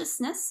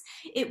consciousness,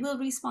 it will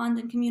respond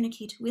and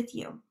communicate with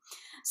you.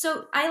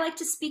 So I like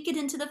to speak it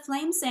into the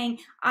flame, saying,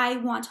 I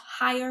want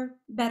higher,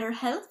 better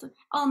health,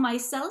 all my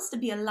cells to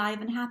be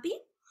alive and happy.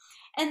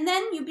 And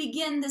then you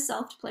begin the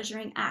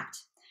self-pleasuring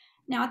act.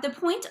 Now, at the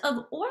point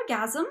of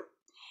orgasm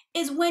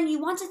is when you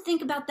want to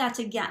think about that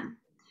again.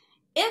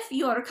 If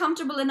you're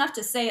comfortable enough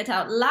to say it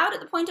out loud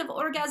at the point of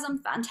orgasm,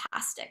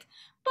 fantastic.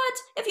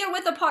 But if you're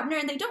with a partner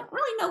and they don't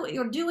really know what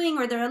you're doing,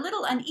 or they're a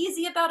little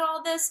uneasy about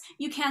all this,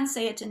 you can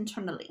say it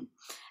internally.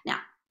 Now,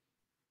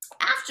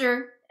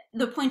 after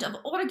the point of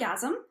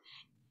orgasm,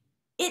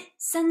 it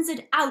sends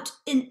it out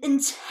in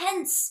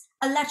intense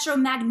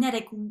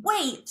electromagnetic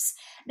waves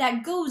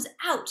that goes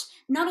out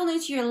not only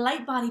to your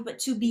light body, but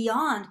to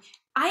beyond.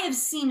 I have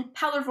seen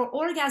powerful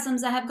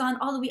orgasms that have gone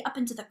all the way up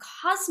into the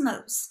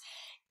cosmos.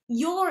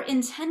 Your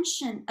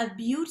intention of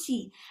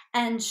beauty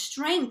and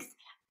strength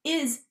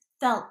is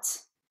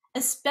felt,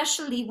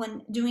 especially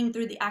when doing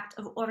through the act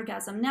of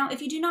orgasm. Now,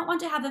 if you do not want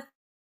to have a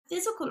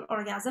physical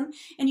orgasm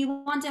and you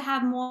want to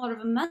have more of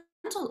a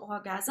mental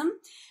orgasm,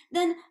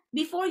 then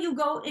before you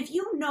go, if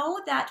you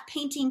know that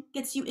painting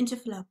gets you into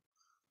flow,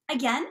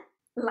 again,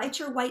 light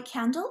your white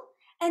candle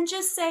and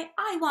just say,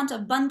 I want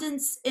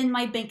abundance in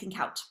my bank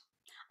account.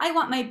 I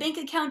want my bank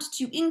account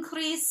to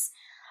increase,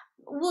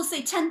 we'll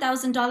say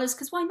 $10,000,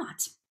 because why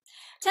not?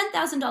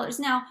 $10,000.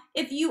 Now,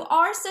 if you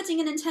are setting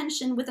an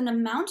intention with an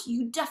amount,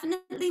 you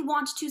definitely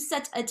want to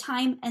set a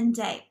time and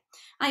day.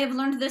 I have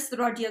learned this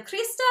through our dear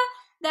Crista,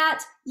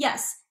 that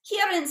yes,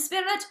 here in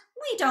spirit,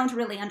 we don't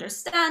really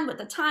understand with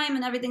the time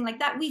and everything like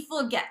that. We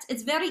forget.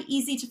 It's very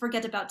easy to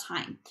forget about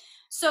time.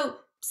 So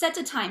set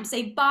a time.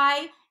 Say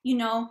by,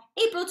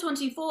 April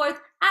 24th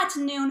at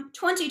noon,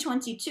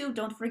 2022.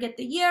 Don't forget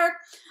the year.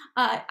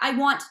 I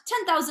want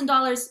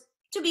 $10,000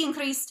 to be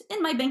increased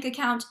in my bank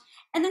account,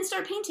 and then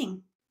start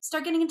painting.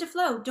 Start getting into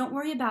flow. Don't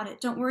worry about it.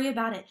 Don't worry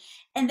about it.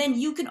 And then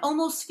you can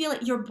almost feel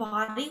it. Your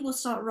body will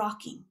start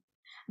rocking.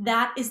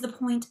 That is the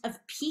point of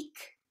peak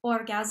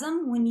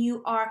orgasm, when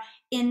you are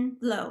in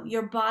flow.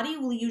 Your body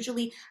will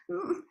usually,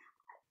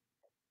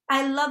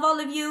 I love all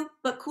of you,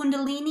 but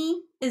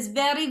Kundalini is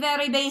very,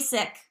 very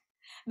basic.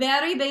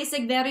 Very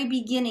basic, very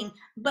beginning.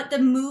 But the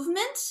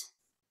movement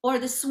or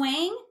the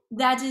swaying,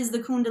 that is the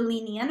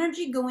Kundalini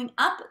energy going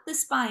up the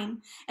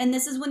spine. And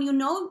this is when you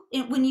know,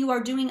 when you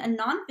are doing a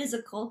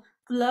non-physical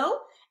flow,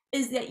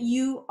 is that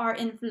you are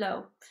in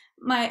flow.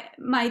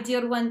 My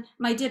dear one,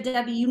 my dear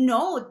Debbie, you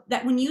know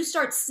that when you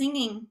start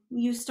singing,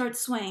 you start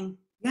swaying.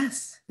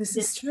 Yes, this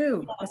is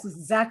true. This is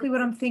exactly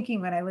what I'm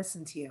thinking when I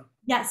listen to you.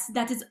 Yes,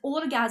 that is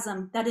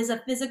orgasm. That is a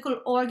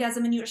physical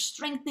orgasm, and you're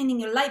strengthening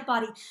your light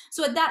body.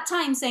 So at that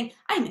time, saying,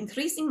 I'm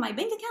increasing my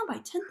bank account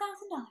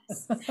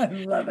by $10,000.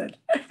 I love it.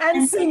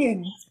 And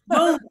singing.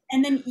 Boom.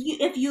 And then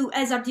if you,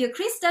 as our dear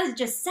Crista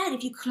just said,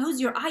 if you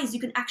close your eyes, you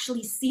can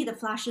actually see the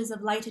flashes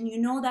of light, and you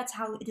know that's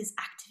how it is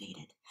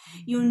activated.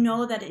 You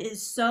know that it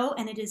is so,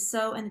 and it is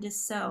so, and it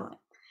is so.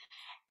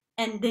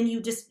 And then you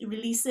just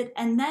release it,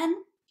 and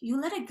then you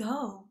let it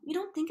go. You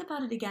don't think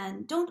about it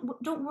again. Don't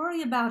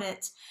worry about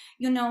it.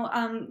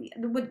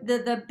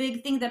 The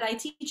big thing that I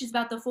teach is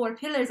about the 4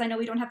 pillars. I know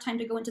we don't have time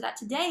to go into that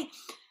today,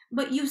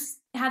 but you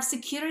have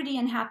security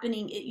in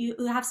happening. You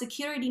have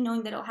security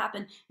knowing that it'll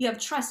happen. You have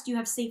trust, you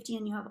have safety,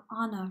 and you have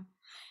honor,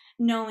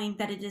 knowing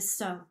that it is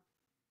so.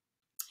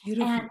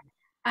 Beautiful. And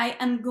I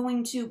am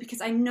going to, because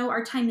I know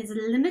our time is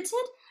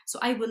limited, so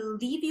I will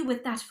leave you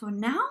with that for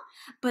now,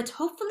 but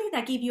hopefully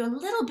that gave you a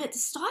little bit to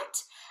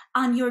start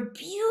on your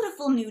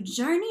beautiful new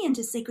journey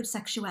into sacred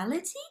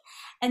sexuality,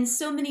 and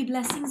so many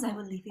blessings. I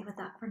will leave you with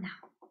that for now.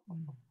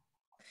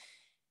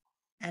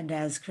 And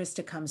as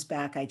Crista comes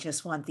back, I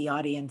just want the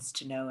audience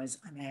to know, as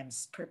I am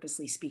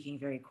purposely speaking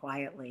very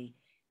quietly,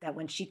 that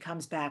when she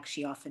comes back,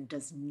 she often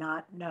does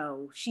not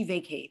know, she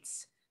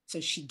vacates, so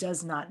she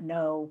does not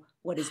know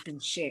what has been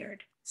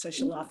shared. So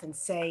she'll often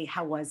say,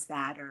 how was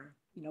that? Or,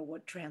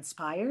 what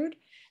transpired?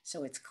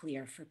 So it's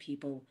clear for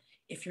people,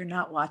 if you're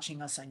not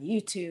watching us on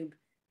YouTube,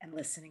 and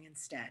listening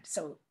instead.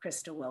 So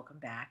Crista, welcome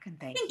back, and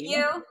thank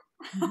you.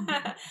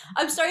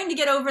 I'm starting to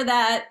get over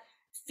that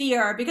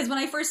fear, because when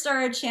I first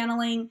started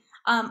channeling,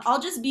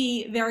 I'll just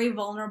be very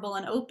vulnerable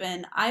and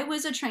open. I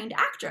was a trained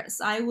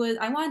actress. I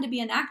wanted to be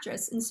an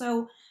actress. And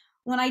so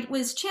when I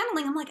was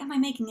channeling, I'm like, am I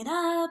making it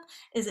up?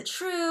 Is it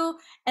true?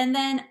 And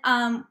then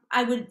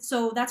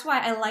so that's why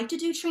I like to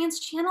do trance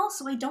channel,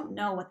 so I don't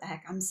know what the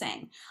heck I'm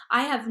saying.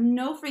 I have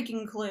no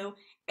freaking clue.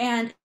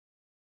 And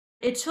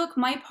it took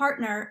my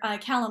partner,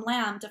 Callum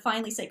Lamb, to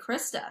finally say,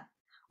 Crista,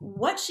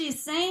 what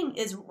she's saying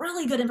is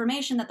really good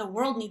information that the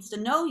world needs to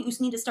know. You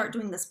need to start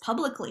doing this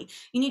publicly.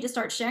 You need to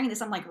start sharing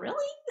this. I'm like,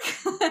 really?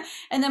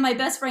 And then my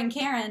best friend,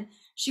 Karen,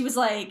 she was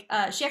like,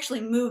 she actually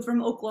moved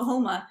from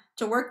Oklahoma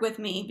to work with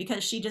me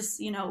because she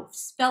just,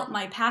 felt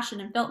my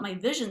passion and felt my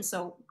vision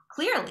so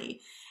clearly.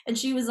 And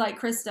she was like,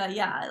 Crista,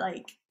 yeah,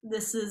 like,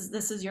 this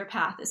is your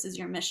path. This is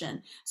your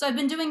mission. So I've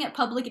been doing it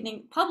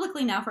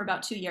publicly now for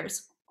about 2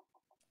 years.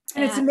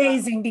 And it's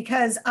amazing,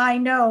 because I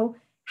know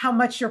how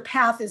much your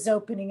path is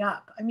opening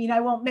up. I mean, I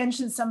won't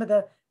mention some of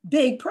the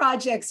big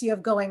projects you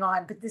have going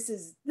on, but this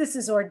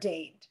is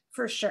ordained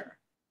for sure,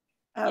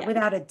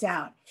 without a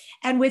doubt.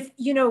 And with,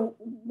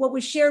 what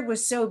was shared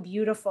was so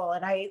beautiful.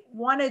 And I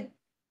want to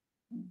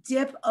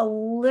dip a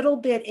little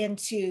bit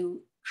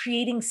into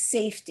creating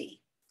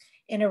safety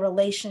in a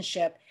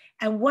relationship,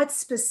 and what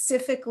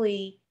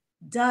specifically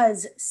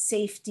does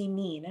safety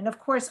mean? And of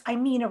course, I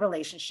mean a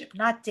relationship,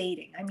 not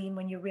dating. I mean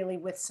when you're really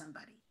with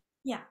somebody.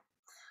 Yeah.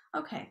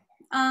 Okay.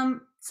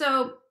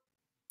 So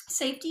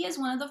safety is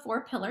one of the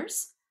 4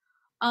 pillars.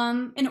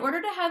 In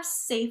order to have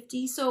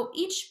safety, so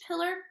each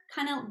pillar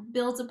kind of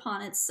builds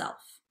upon itself.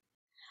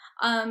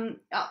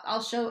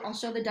 I'll show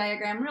the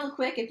diagram real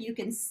quick if you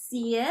can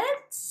see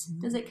it.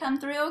 Does it come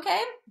through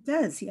okay? It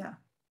does, yeah.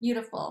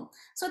 Beautiful.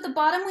 So at the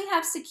bottom we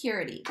have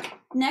security.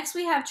 Next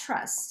we have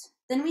trust.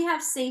 Then we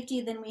have safety,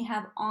 then we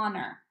have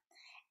honor.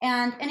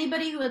 And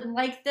anybody who would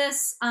like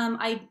this,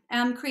 I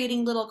am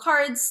creating little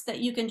cards that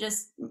you can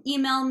just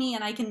email me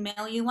and I can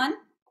mail you one.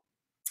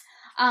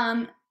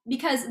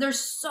 Because they're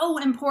so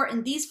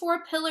important. These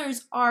 4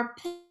 pillars are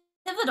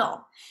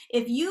pivotal.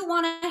 If you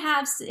want to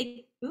have,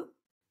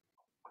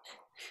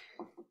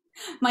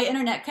 my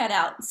internet cut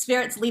out,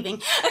 spirits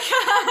leaving,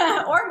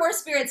 or more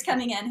spirits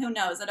coming in, who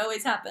knows, it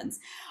always happens.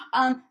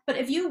 But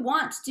if you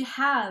want to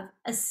have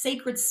a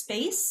sacred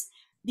space,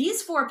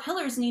 these 4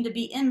 pillars need to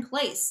be in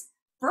place,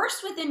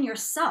 first within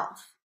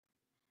yourself,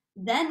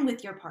 then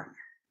with your partner.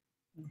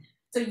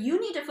 So you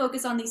need to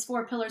focus on these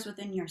 4 pillars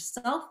within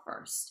yourself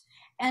first.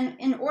 And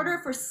in order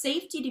for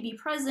safety to be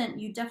present,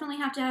 you definitely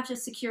have to have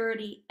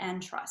security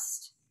and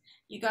trust.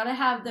 You got to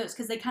have those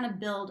because they kind of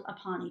build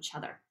upon each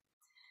other.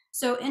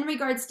 So in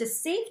regards to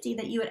safety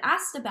that you had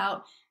asked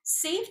about,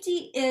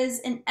 safety is,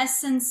 in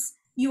essence,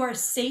 you are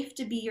safe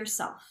to be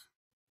yourself.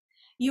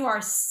 You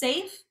are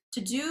safe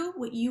to do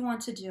what you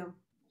want to do.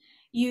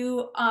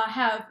 You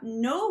have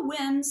no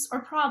whims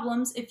or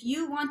problems. If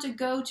you want to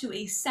go to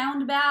a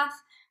sound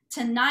bath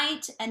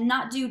tonight and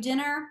not do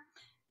dinner,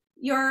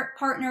 your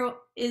partner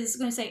is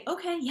going to say,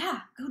 okay, yeah,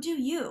 go do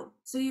you.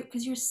 So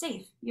because you're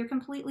safe, you're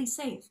completely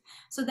safe.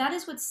 So that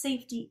is what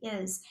safety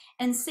is.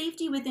 And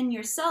safety within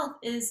yourself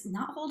is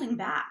not holding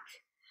back,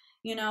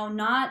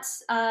 not,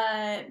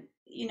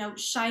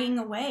 shying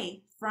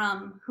away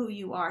from who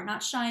you are,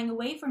 not shying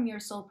away from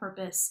your soul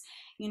purpose.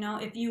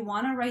 If you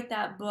want to write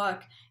that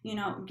book,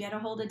 get a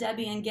hold of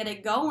Debbi and get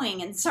it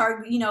going and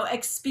start,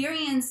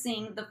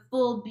 experiencing the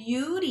full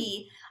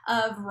beauty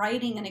of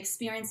writing and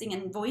experiencing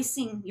and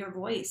voicing your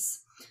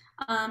voice.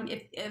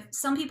 If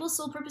some people's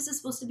soul purpose is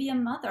supposed to be a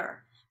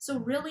mother, so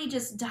really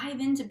just dive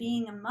into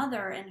being a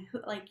mother and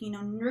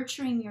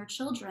nurturing your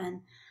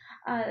children.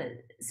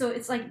 So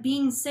it's like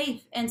being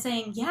safe and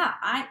saying, yeah,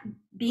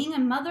 being a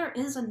mother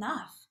is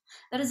enough.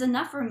 That is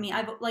enough for me.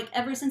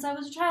 Ever since I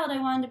was a child, I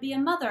wanted to be a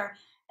mother,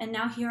 and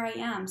now here I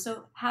am.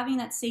 So having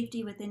that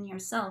safety within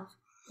yourself.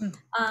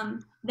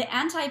 The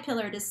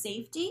anti-pillar to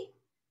safety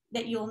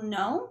that you'll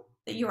know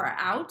that you are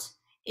out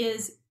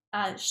is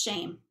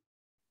shame.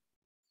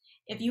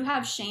 If you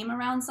have shame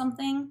around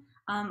something,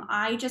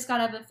 I just got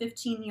out of a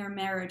 15-year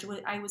marriage.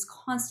 I was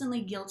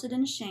constantly guilted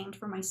and shamed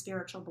for my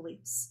spiritual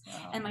beliefs.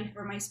 Wow. And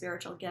for my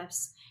spiritual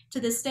gifts. To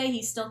this day,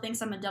 he still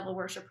thinks I'm a devil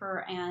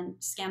worshiper and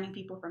scamming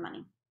people for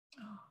money.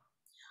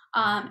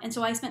 Oh. And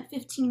so I spent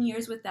 15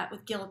 years with that,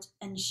 with guilt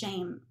and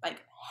shame,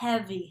 like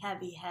heavy,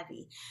 heavy,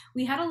 heavy.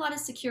 We had a lot of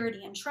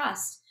security and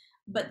trust,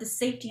 but the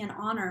safety and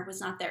honor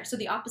was not there. So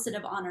the opposite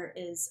of honor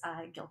is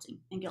guilting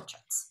and guilt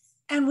trips.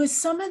 And with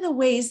some of the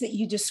ways that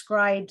you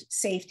described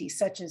safety,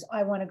 such as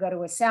I want to go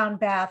to a sound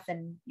bath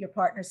and your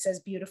partner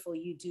says, beautiful,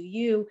 you do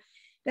you,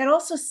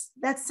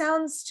 that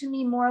sounds to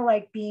me more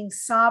like being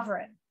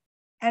sovereign.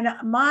 And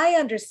my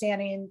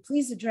understanding, and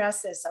please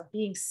address this, of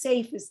being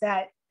safe is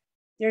that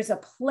there's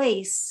a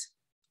place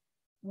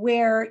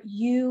where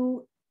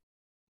you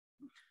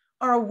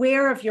are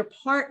aware of your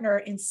partner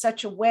in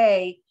such a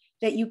way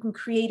that you can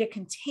create a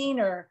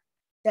container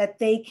that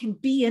they can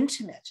be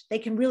intimate. They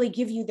can really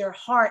give you their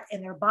heart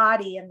and their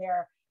body and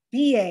their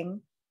being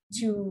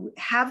to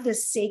have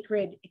this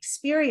sacred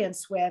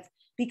experience with,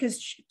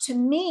 because to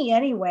me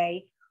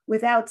anyway,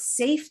 without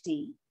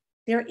safety,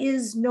 there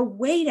is no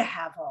way to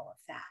have all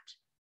of that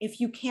if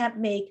you can't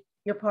make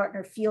your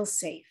partner feel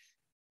safe.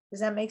 Does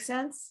that make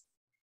sense?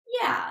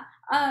 Yeah.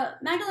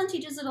 Magdalene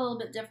teaches it a little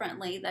bit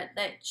differently, that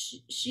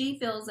she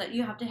feels that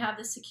you have to have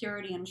the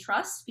security and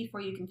trust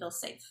before you can feel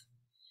safe.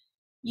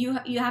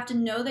 You have to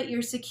know that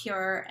you're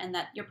secure and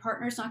that your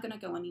partner's not going to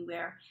go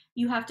anywhere.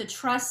 You have to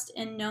trust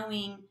in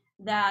knowing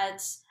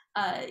that,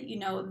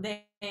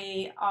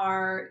 they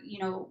are,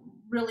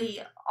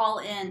 really all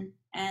in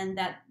and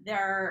that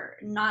they're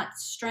not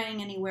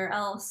straying anywhere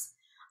else.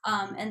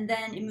 And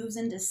then it moves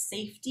into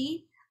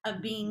safety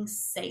of being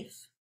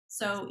safe.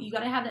 So you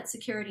got to have that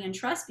security and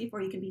trust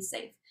before you can be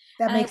safe.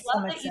 That makes so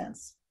much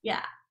sense.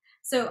 Yeah.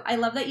 So I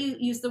love that you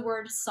use the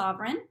word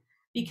sovereign,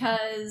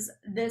 because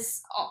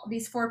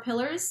these 4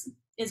 pillars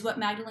is what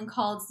Magdalene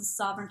calls the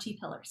sovereignty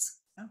pillars.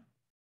 Oh.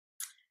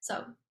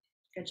 So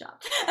good job.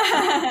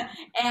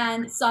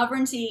 And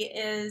sovereignty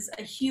is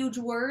a huge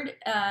word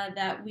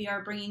that we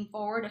are bringing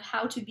forward of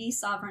how to be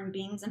sovereign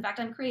beings. In fact,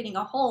 I'm creating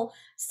a whole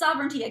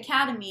sovereignty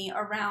academy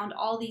around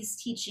all these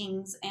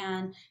teachings,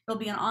 and there'll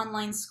be an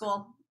online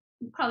school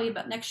probably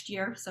about next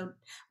year. So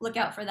look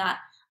out for that.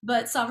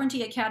 But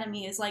Sovereignty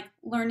Academy is like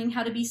learning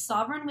how to be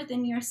sovereign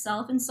within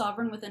yourself and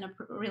sovereign within a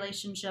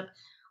relationship.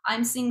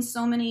 I'm seeing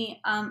so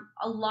many,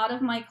 a lot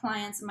of my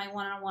clients and my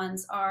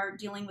one-on-ones are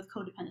dealing with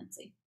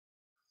codependency.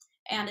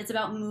 And it's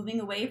about moving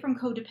away from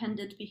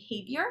codependent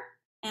behavior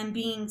and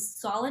being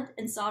solid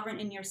and sovereign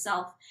in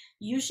yourself.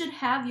 You should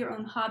have your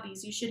own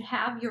hobbies. You should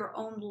have your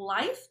own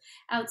life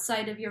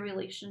outside of your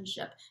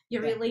relationship.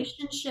 Your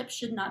relationship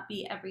should not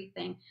be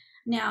everything.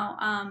 Now,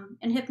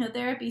 in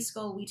hypnotherapy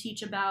school, we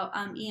teach about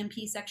EMP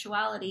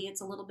sexuality. It's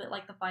a little bit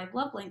like the 5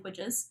 love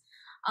languages.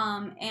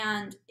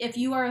 And if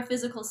you are a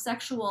physical,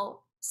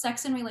 sexual,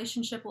 sex and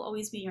relationship will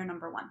always be your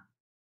number 1.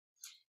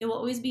 It will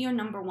always be your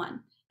number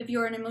one. If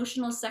you're an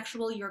emotional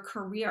sexual, your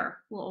career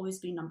will always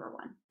be number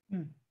one.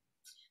 Mm.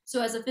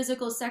 So as a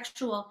physical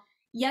sexual,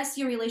 yes,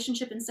 your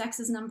relationship and sex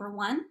is number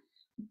one,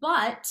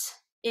 but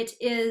it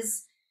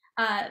is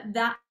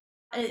that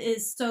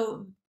is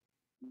so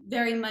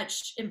very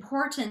much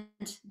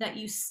important that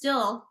you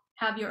still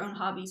have your own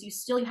hobbies, you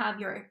still have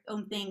your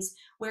own things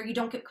where you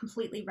don't get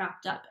completely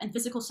wrapped up. And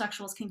physical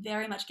sexuals can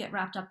very much get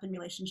wrapped up in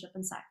relationship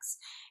and sex.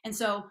 And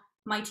so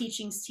my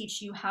teachings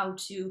teach you how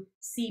to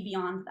see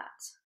beyond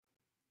that.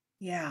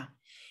 Yeah,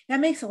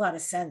 that makes a lot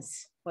of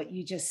sense, what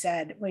you just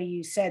said, where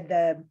you said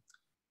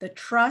the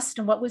trust,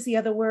 and what was the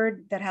other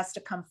word that has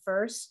to come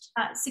first?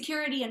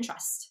 Security and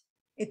trust.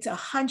 It's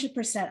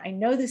 100%. I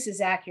know this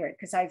is accurate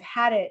because I've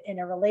had it in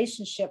a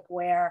relationship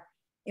where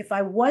if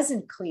I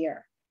wasn't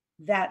clear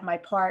that my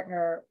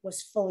partner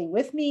was fully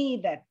with me,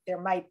 that there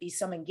might be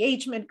some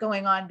engagement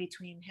going on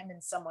between him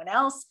and someone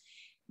else,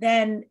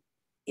 then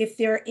if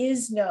there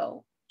is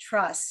no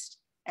trust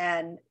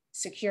and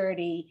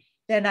security,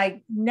 then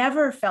I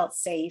never felt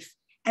safe.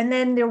 And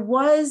then there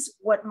was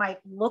what might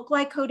look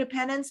like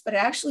codependence, but it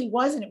actually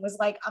wasn't. It was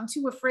like, I'm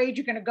too afraid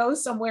you're going to go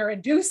somewhere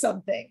and do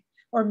something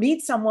or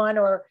meet someone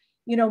or,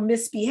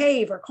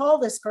 misbehave or call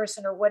this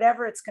person or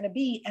whatever it's going to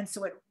be. And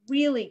so it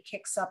really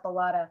kicks up a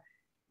lot of,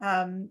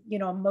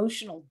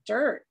 emotional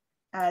dirt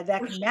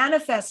that can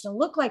manifest and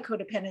look like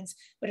codependence,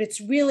 but it's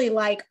really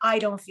like, I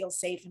don't feel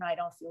safe and I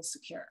don't feel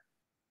secure.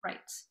 Right.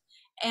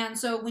 And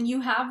so when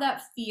you have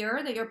that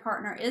fear that your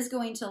partner is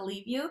going to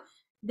leave you,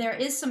 there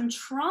is some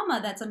trauma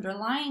that's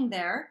underlying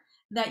there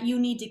that you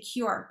need to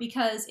cure.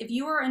 Because if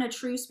you are in a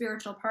true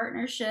spiritual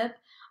partnership,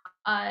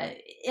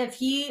 if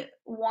he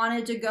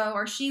wanted to go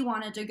or she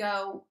wanted to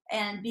go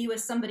and be with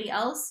somebody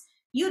else,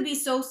 you'd be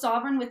so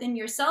sovereign within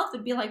yourself.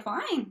 It'd be like,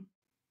 fine.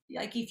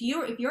 Like if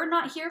you're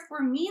not here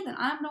for me, then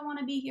I don't want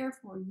to be here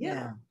for you.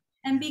 Yeah.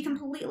 And be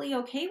completely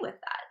okay with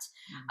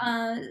that.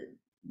 Mm-hmm.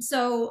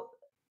 So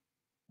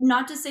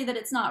not to say that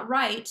it's not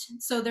right.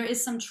 So there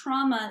is some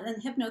trauma in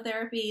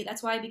hypnotherapy.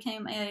 That's why I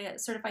became a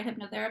certified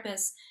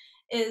hypnotherapist,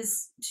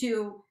 is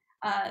to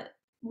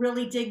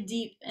really dig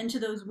deep into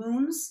those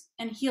wounds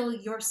and heal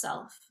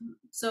yourself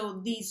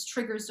so these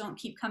triggers don't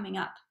keep coming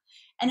up.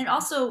 And it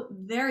also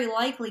very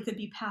likely could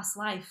be past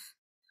life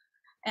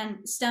and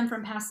stem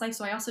from past life.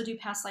 So I also do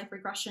past life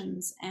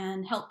regressions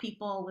and help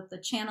people with the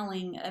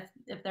channeling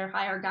if their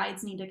higher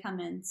guides need to come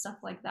in, stuff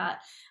like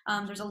that.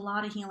 There's a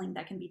lot of healing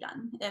that can be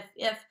done.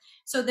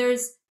 So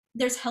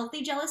there's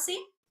healthy jealousy,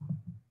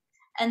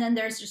 and then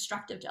there's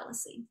destructive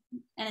jealousy.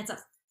 And it's a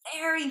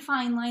very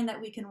fine line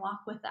that we can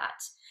walk with that.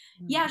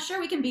 Mm-hmm. Yeah, sure,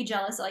 we can be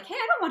jealous, like, hey,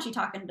 I don't want you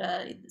talking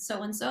to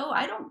so-and-so.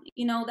 I don't,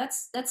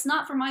 that's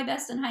not for my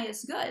best and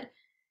highest good.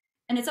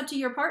 And it's up to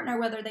your partner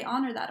whether they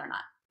honor that or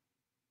not.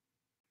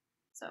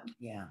 So,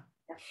 yeah.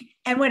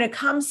 And when it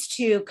comes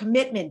to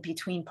commitment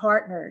between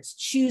partners,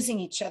 choosing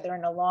each other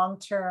in a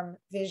long-term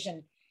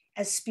vision,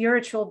 as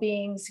spiritual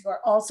beings who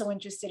are also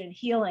interested in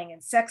healing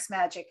and sex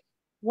magic,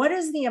 what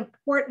is the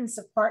importance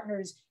of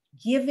partners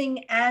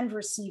giving and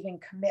receiving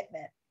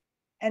commitment?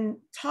 And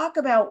talk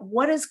about,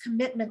 what does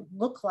commitment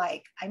look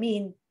like? I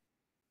mean,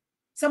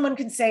 someone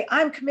can say,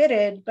 I'm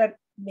committed, but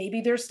maybe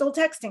they're still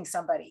texting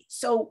somebody.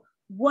 So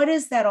what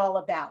is that all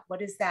about?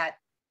 What is that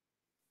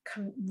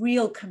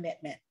real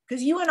commitment?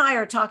 Because you and I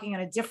are talking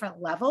on a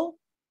different level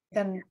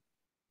than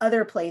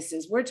other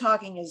places. We're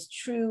talking as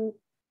true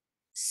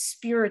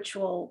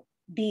spiritual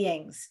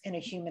beings in a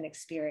human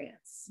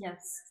experience.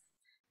 Yes.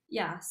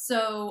 Yeah.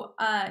 So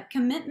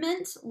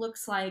commitment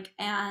looks like,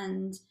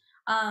 and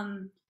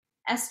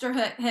Esther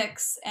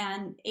Hicks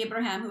and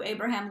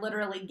Abraham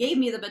literally gave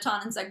me the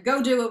baton and said,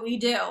 go do what we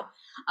do.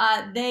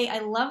 I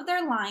love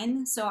their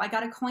line. So I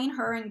got to coin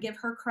her and give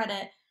her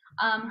credit.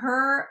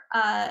 Her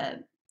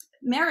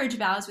marriage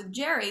vows with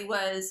Jerry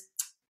was,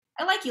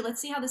 I like you, let's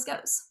see how this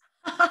goes.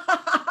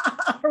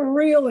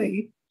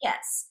 Really?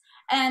 Yes.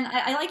 And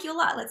I like you a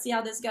lot, let's see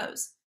how this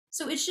goes.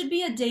 So it should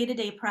be a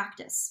day-to-day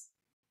practice.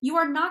 You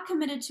are not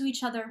committed to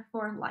each other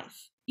for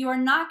life. You are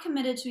not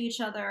committed to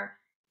each other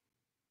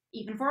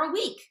even for a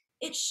week.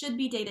 It should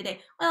be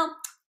day-to-day. Well,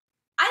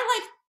 I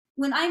like,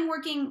 when I'm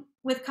working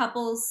with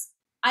couples,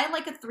 I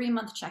like a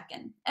 3-month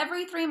check-in.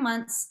 Every 3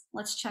 months,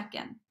 let's check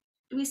in.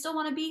 Do we still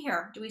want to be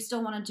here? Do we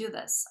still want to do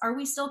this? Are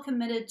we still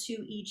committed to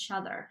each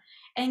other?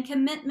 And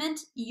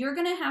commitment, you're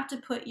going to have to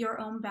put your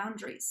own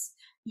boundaries.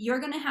 You're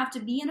going to have to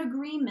be in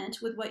agreement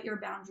with what your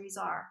boundaries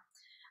are.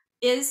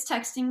 Is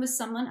texting with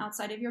someone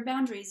outside of your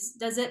boundaries,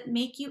 does it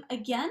make you,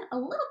 again, a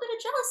little bit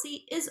of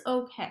jealousy is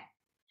okay,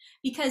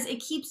 because it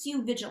keeps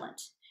you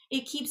vigilant.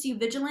 It keeps you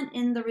vigilant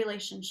in the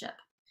relationship.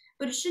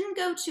 But it shouldn't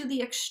go to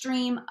the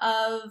extreme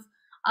of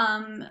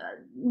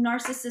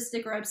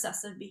narcissistic or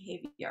obsessive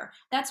behavior.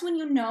 That's when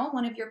you know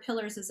one of your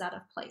pillars is out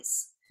of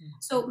place. Mm-hmm.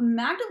 So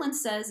Magdalene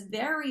says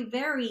very,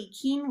 very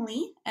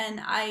keenly,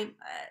 and I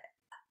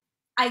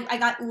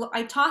got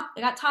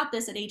taught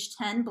this at age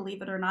 10,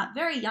 believe it or not,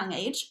 very young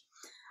age.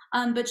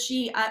 But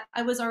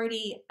I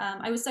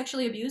was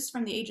sexually abused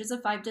from the ages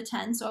of 5 to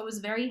 10, so I was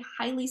very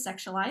highly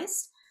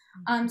sexualized.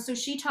 So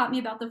she taught me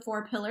about the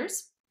 4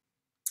 pillars.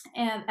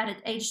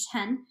 at age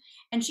 10.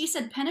 And she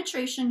said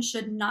penetration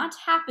should not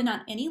happen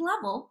on any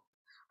level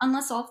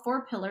unless all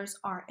 4 pillars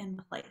are in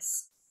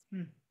place.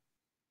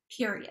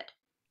 Period.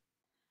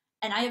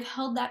 And I have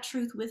held that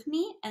truth with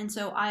me. And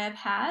so I have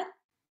had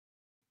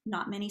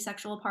not many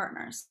sexual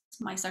partners.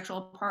 My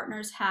sexual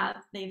partners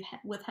they've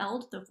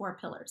withheld the 4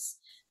 pillars.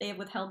 They have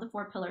withheld the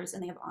 4 pillars,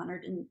 and they have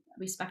honored and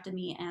respected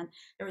me, and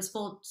there was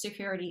full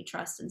security,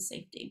 trust, and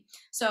safety.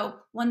 So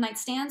one night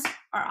stands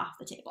are off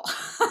the table.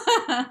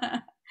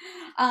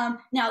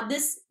 Now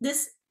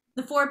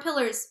the 4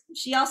 pillars,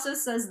 she also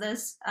says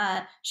this,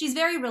 she's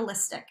very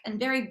realistic and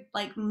very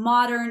like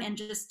modern and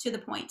just to the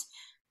point.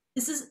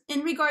 This is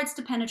in regards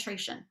to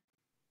penetration.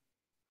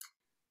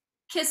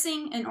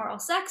 Kissing and oral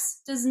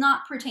sex does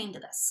not pertain to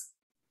this.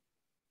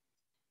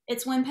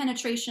 It's when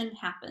penetration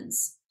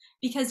happens,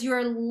 because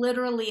you're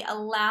literally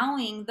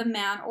allowing the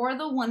man or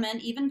the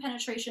woman, even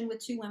penetration with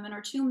 2 women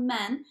or 2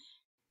 men,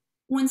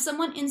 when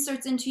someone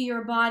inserts into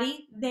your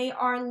body, they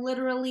are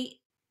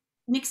literally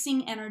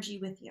mixing energy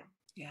with you.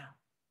 Yeah.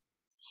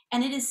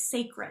 And it is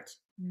sacred.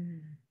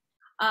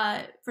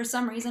 For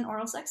some reason,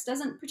 oral sex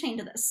doesn't pertain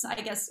to this. I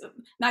guess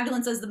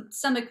Magdalene says the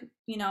stomach,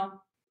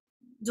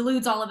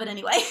 dilutes all of it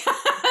anyway.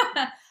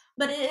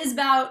 But it is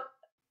about,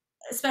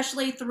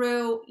 especially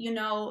through,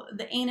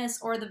 the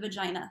anus or the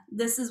vagina.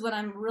 This is what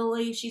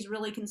she's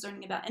really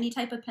concerned about. Any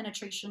type of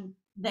penetration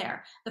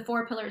there. The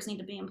 4 pillars need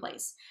to be in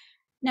place.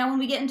 Now, when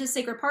we get into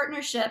sacred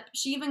partnership,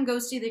 she even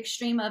goes to the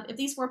extreme of, if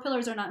these 4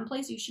 pillars are not in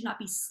place, you should not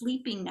be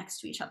sleeping next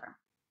to each other.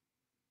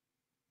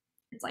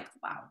 It's like,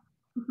 wow.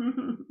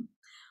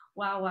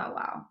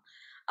 Wow.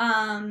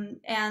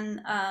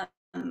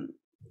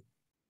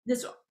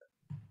 This,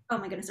 oh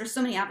my goodness, there's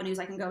so many avenues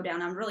I can go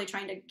down. I'm really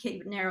trying to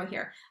keep it narrow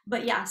here.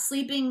 But yeah,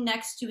 sleeping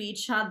next to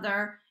each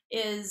other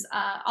is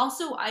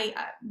also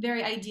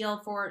very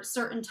ideal for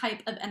certain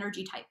type of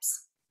energy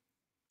types.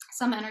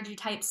 Some energy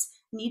types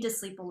need to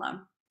sleep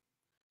alone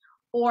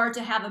or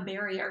to have a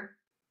barrier.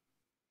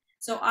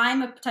 So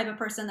I'm a type of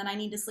person that I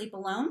need to sleep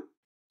alone.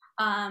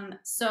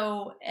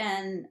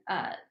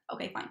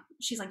 Okay, fine.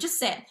 She's like, just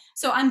say it.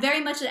 So I'm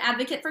very much an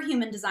advocate for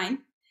human design.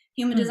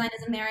 Human design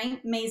is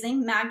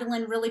amazing.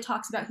 Magdalene really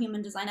talks about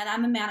human design, and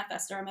I'm a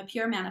manifester. I'm a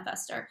pure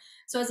manifester.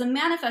 So as a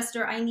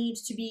manifester, I need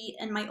to be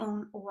in my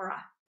own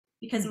aura,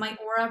 because my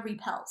aura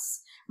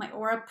repels. My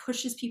aura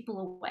pushes people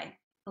away,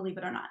 believe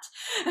it or not.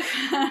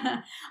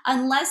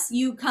 Unless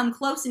you come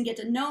close and get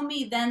to know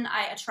me, then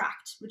I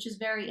attract, which is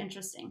very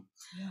interesting.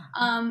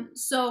 Yeah.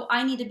 So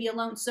I need to be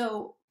alone.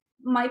 So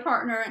my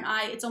partner and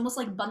I, it's almost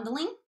like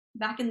bundling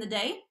back in the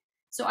day.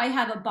 So I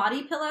have a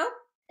body pillow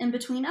in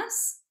between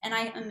us, and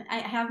I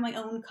have my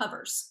own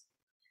covers.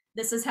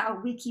 This is how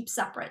we keep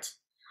separate.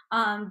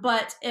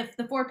 But if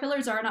the 4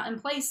 pillars are not in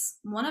place,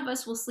 one of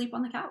us will sleep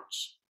on the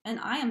couch, and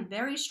I am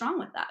very strong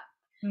with that.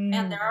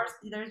 And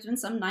there's been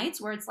some nights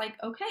where it's like,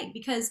 okay,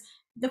 because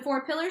the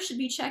 4 pillars should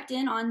be checked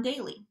in on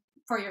daily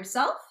for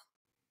yourself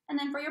and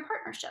then for your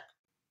partnership.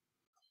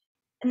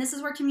 And this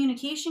is where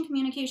communication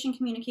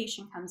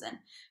comes in.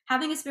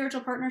 Having a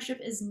spiritual partnership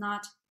is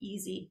not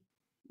easy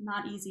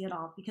at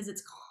all, because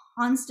it's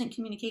constant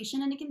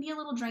communication, and it can be a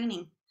little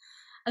draining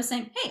of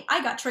saying, hey,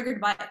 I got triggered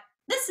by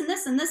this and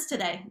this and this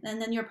today.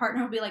 And then your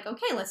partner will be like,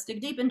 okay, let's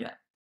dig deep into it.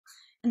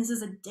 And this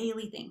is a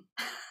daily thing.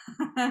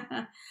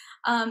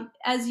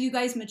 As you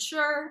guys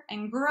mature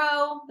and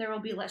grow, there will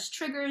be less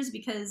triggers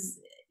because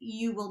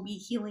you will be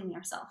healing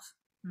yourself.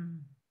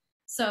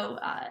 So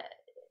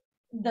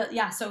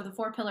the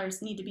 4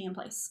 pillars need to be in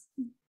place.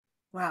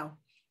 Wow.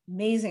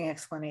 Amazing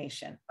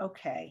explanation.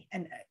 Okay.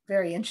 And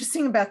very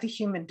interesting about the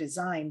human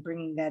design,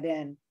 bringing that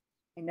in.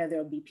 I know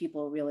there'll be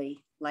people who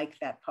really like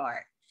that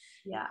part.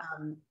 Yeah.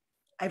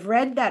 I've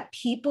read that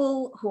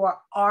people who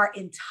are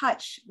in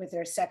touch with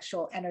their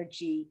sexual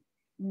energy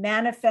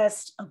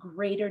manifest a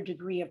greater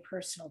degree of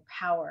personal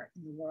power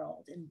in the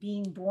world, and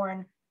being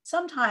born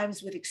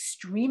sometimes with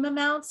extreme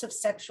amounts of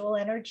sexual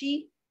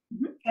energy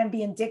can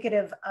be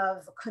indicative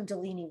of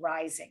Kundalini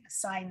rising, a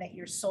sign that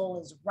your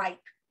soul is ripe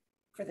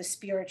for the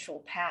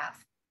spiritual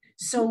path.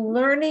 So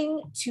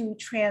learning to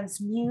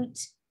transmute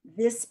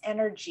this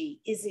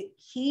energy, is it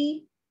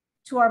key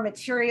to our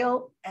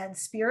material and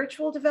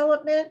spiritual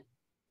development?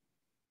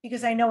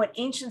 Because I know in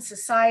ancient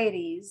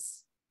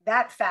societies,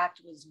 that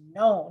fact was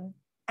known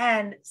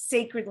and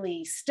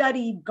sacredly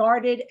studied,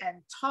 guarded,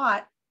 and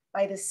taught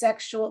by the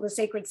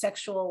sacred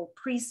sexual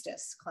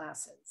priestess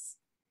classes.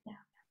 Yeah.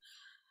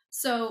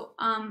 So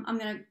I'm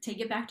going to take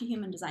it back to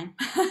human design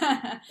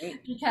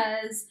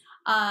because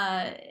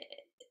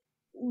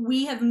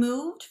we have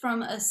moved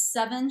from a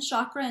 7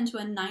 chakra into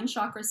a 9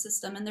 chakra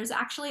system, and there's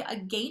actually a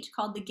gate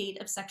called the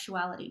gate of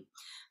sexuality.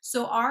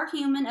 So our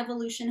human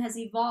evolution has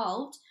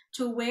evolved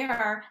to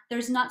where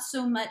there's not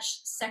so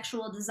much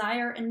sexual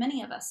desire in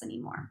many of us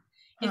anymore.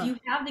 If you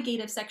have the gate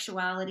of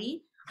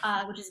sexuality,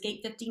 which is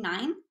gate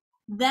 59,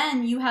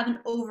 then you have an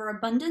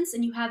overabundance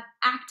and you have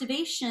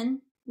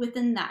activation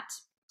within that.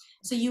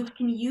 So you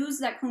can use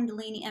that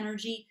Kundalini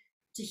energy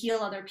to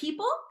heal other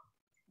people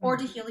or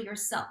to heal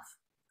yourself.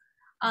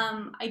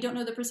 I don't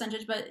know the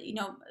percentage, but you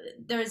know,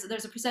 there's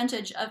a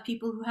percentage of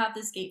people who have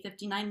this gate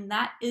 59, and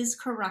that is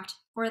correct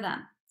for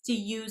them to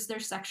use their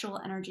sexual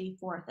energy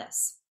for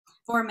this,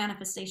 for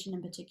manifestation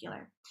in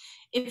particular.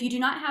 If you do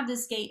not have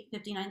this gate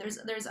 59,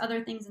 there's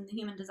other things in the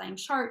human design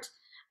chart,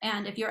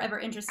 and if you're ever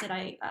interested,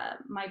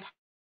 my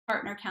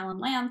partner Callum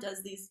Lamb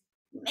does these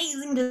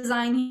amazing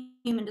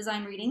human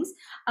design readings,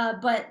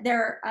 but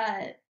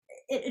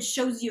it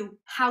shows you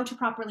how to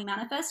properly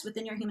manifest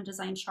within your human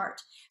design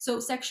chart. So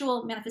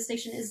sexual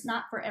manifestation is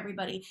not for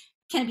everybody.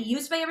 Can it be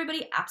used by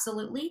everybody?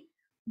 Absolutely.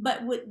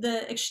 But with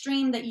the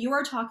extreme that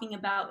you're talking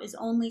about is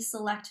only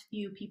select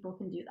few people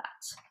can do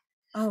that.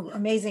 Oh,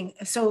 amazing.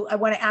 So I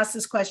want to ask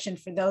this question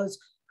for those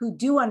who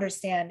do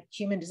understand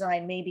human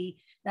design, maybe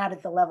not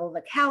at the level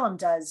that Callum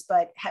does,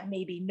 but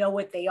maybe know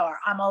what they are.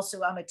 I'm a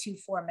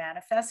 2/4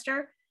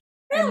 manifester.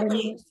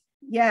 Really?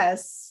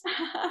 Yes.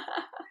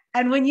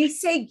 And when you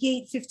say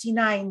gate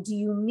 59, do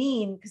you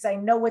mean, because I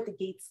know what the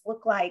gates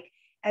look like,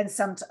 and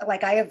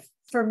like I have,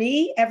 for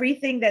me,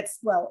 everything that's,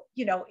 well,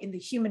 you know, in the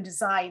human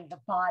design, the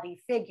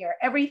body figure,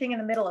 everything in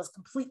the middle is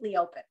completely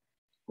open.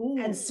 Ooh.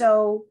 And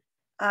so,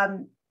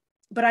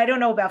 but I don't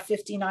know about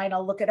 59,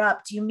 I'll look it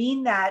up. Do you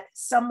mean that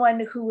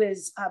someone who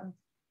is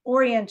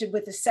oriented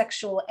with the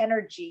sexual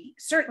energy,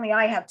 certainly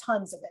I have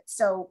tons of it.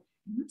 So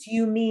do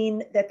you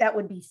mean that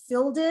would be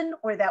filled in,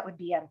 or that would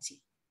be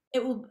empty?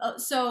 It will,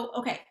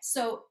 okay.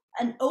 So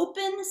an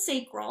open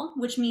sacral,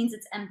 which means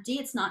it's empty,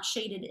 it's not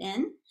shaded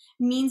in,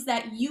 means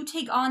that you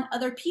take on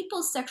other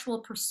people's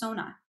sexual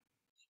persona.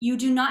 You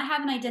do not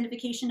have an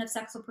identification of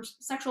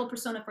sexual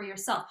persona for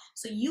yourself.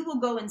 So you will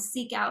go and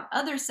seek out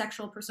other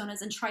sexual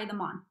personas and try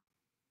them on.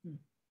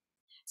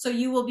 So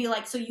you will be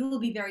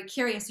very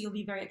curious, you'll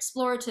be very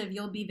explorative,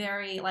 you'll be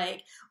very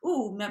like,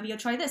 ooh, maybe I'll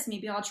try this,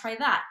 maybe I'll try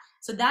that.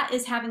 So that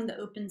is having the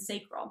open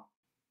sacral.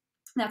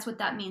 That's what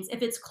that means.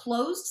 If it's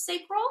closed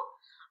sacral,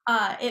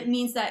 it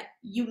means that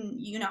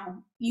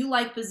you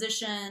like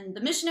position,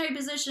 the missionary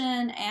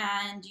position,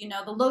 and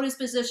the lotus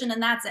position,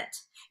 and that's it.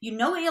 You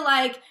know what you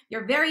like.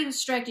 You're very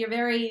strict. You're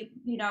very,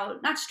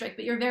 not strict,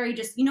 but you're very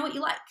just, you know what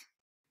you like.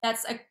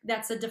 That's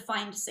a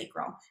defined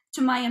sacral,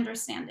 to my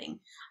understanding.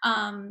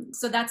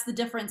 So that's the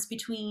difference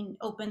between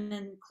open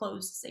and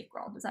closed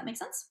sacral. Does that make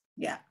sense?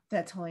 Yeah,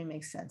 that totally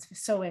makes sense.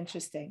 So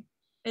interesting.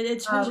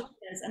 It truly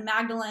is. And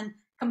Magdalene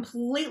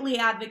completely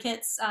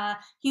advocates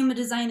human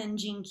design and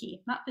gene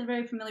key. Not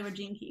very familiar with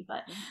gene key,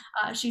 but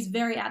she's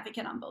very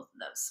advocate on both of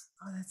those.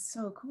 Oh, that's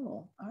so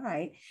cool. All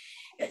right.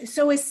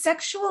 So is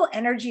sexual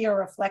energy a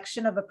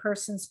reflection of a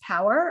person's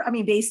power? I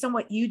mean, based on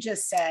what you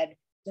just said,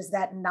 does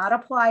that not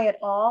apply at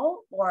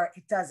all, or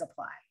it does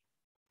apply?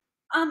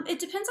 It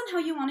depends on how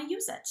you want to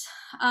use it.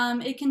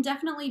 It can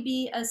definitely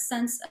be a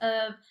sense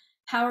of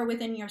power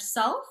within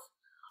yourself.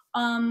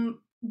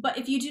 But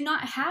if you do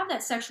not have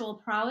that sexual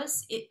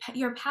prowess,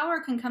 your power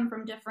can come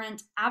from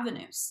different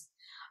avenues.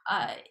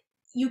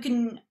 You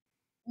can,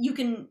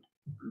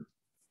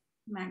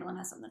 Magdalene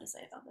has something to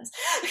say about this.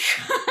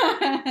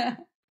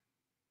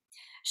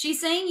 She's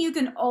saying you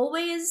can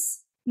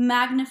always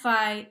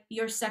magnify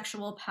your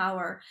sexual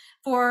power.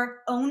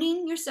 For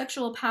owning your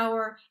sexual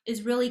power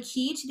is really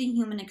key to the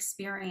human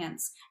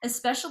experience,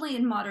 especially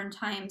in modern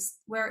times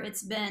where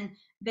it's been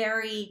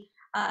very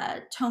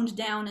toned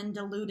down and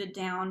diluted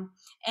down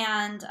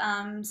and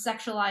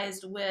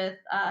sexualized with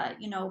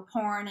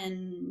porn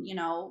and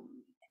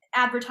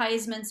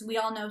advertisements. We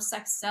all know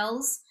sex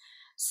sells.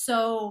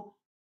 So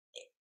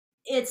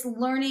it's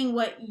learning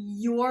what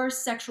your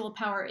sexual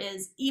power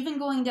is, even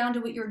going down to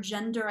what your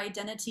gender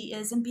identity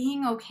is, and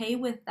being okay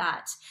with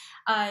that.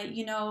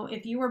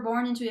 If you were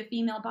born into a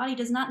female body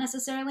does not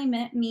necessarily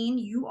mean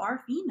you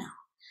are female.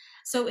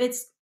 So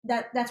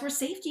that's where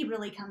safety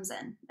really comes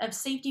in, of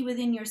safety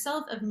within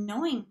yourself, of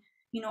knowing,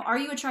 are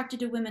you attracted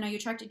to women? Are you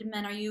attracted to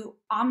men? Are you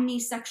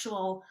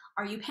omnisexual?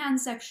 Are you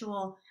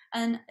pansexual?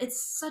 And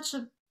it's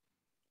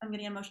I'm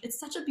getting emotional. It's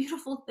such a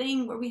beautiful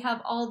thing where we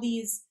have all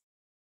these,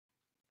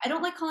 I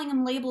don't like calling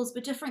them labels,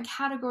 but different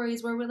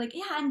categories where we're like,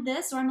 yeah, I'm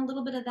this, or I'm a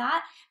little bit of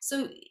that.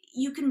 So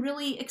you can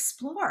really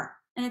explore,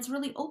 and it's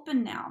really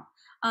open now,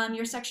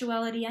 your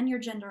sexuality and your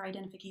gender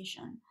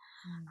identification.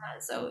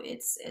 So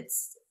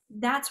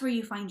that's where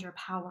you find your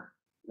power.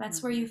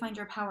 That's where you find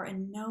your power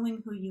in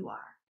knowing who you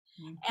are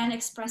and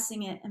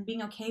expressing it and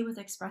being okay with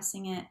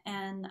expressing it,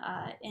 and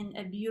in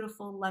a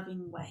beautiful,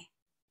 loving way.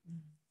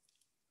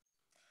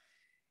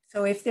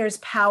 So if there's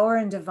power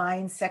in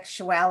divine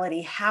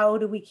sexuality, how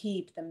do we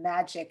keep the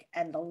magic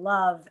and the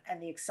love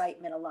and the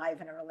excitement alive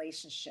in a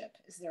relationship?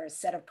 Is there a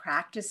set of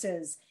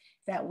practices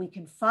that we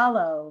can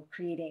follow,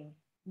 creating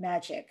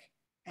magic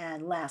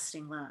and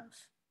lasting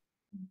love?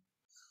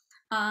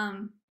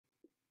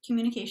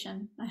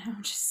 Communication. I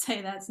would just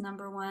say that's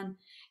number one.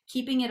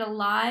 Keeping it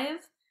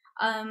alive.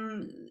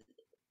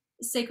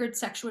 Sacred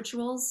sex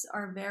rituals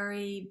are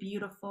very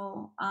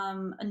beautiful.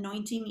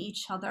 Anointing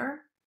each other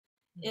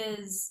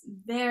is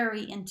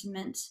very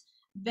intimate,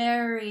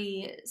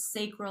 very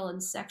sacral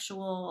and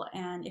sexual.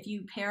 And if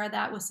you pair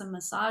that with some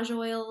massage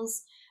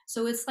oils,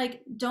 So it's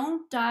like,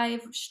 don't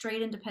dive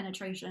straight into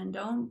penetration.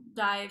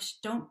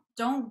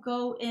 Don't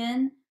go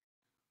in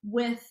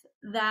with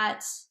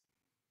that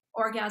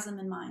orgasm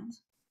in mind.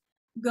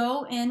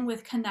 Go in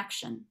with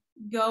connection.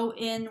 Go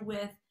in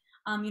with,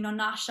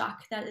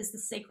 nashak, that is the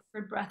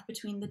sacred breath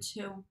between the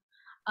two.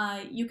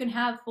 You can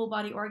have full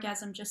body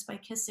orgasm just by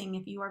kissing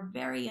if you are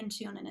very in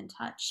tune and in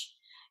touch.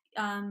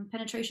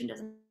 Penetration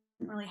doesn't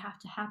really have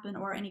to happen,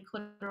 or any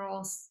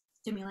clitoral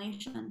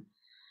stimulation.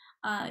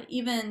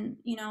 Even,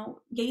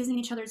 gazing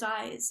each other's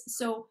eyes.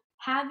 So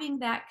having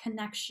that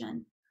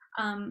connection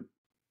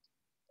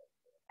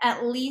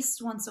at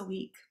least once a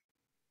week.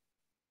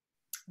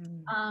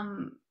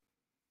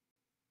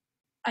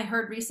 I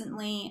heard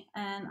recently,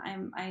 and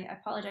I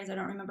apologize, I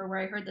don't remember where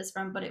I heard this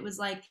from, but it was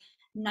like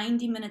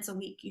 90 minutes a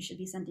week you should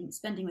be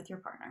spending with your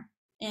partner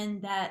in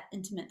that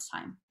intimate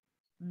time.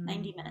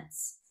 90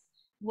 minutes.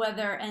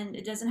 And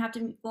it doesn't have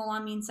to full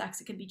on mean sex,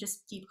 it could be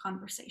just deep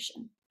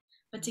conversation.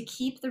 But to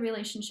keep the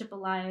relationship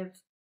alive,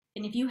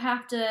 and if you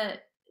have to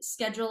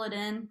schedule it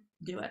in,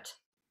 do it,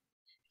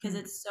 because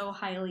it's so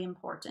highly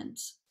important.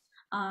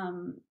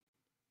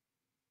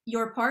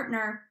 Your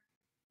partner,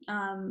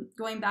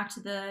 going back to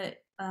the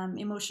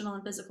emotional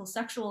and physical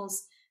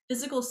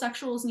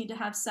sexuals need to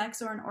have sex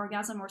or an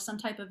orgasm or some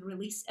type of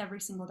release every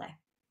single day.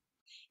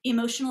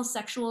 Emotional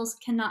sexuals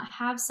cannot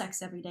have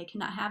sex every day,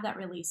 cannot have that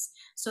release.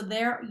 So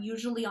they're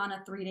usually on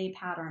a 3-day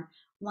pattern.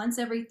 Once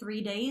every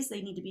 3 days,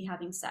 they need to be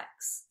having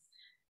sex.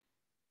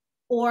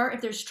 Or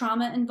if there's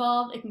trauma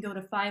involved, it can go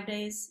to 5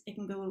 days, it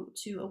can go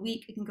to a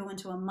week, it can go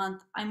into a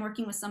month. I'm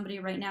working with somebody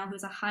right now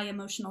who's a high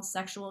emotional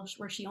sexual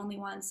where she only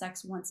wanted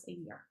sex once a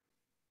year.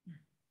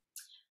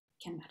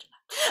 Can't imagine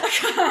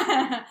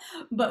that.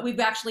 But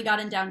we've actually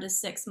gotten down to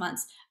 6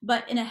 months.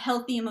 But in a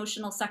healthy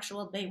emotional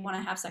sexual, they want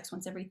to have sex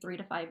once every 3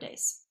 to 5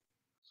 days.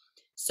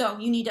 So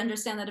you need to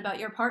understand that about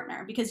your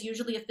partner, because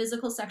usually a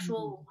physical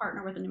sexual will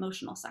partner with an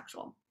emotional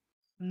sexual.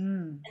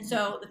 And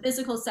so the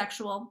physical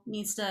sexual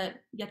needs to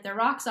get their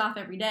rocks off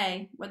every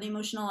day, where the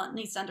emotional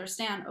needs to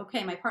understand,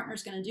 okay, my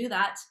partner's going to do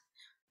that,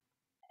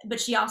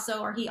 but he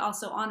also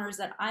honors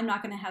that I'm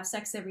not going to have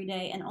sex every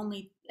day, and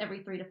only every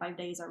 3 to 5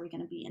 days are we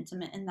going to be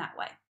intimate in that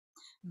way.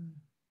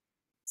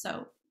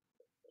 So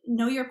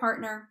know your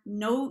partner,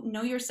 know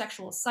your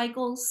sexual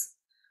cycles,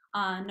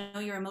 know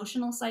your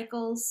emotional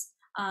cycles.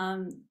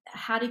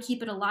 How to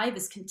keep it alive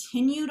is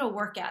continue to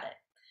work at it.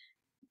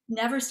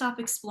 Never stop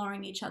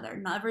exploring each other.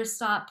 Never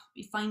stop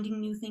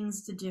finding new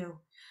things to do.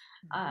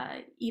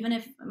 Even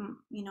if,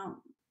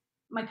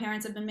 my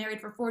parents have been married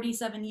for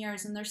 47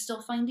 years and they're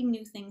still finding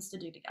new things to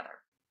do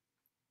together.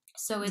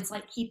 So it's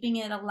like keeping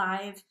it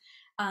alive.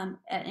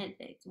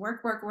 It's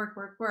work,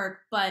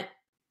 but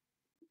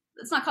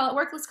let's not call it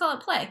work. Let's call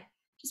it play.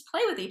 Just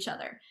play with each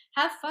other.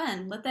 Have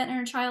fun. Let that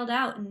inner child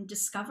out and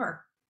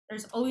discover.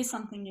 There's always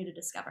something new to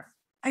discover.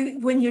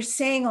 When you're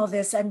saying all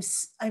this, I'm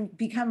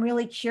become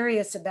really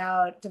curious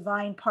about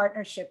divine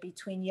partnership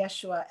between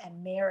Yeshua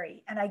and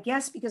Mary. And I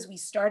guess because we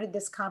started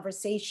this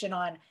conversation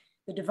on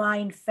the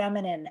divine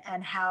feminine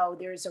and how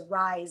there's a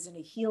rise and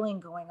a healing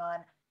going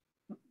on,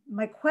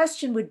 my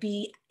question would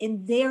be,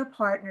 in their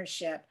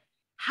partnership,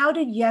 how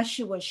did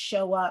Yeshua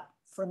show up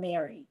for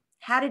Mary?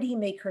 How did he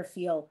make her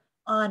feel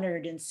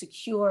honored and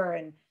secure,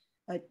 and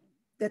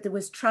that there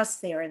was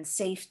trust there and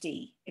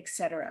safety,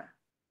 etc.?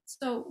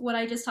 So what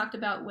I just talked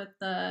about with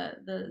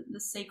the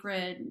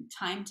sacred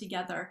time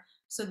together.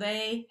 So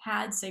they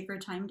had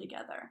sacred time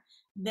together.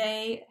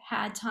 They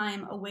had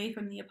time away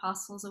from the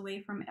apostles,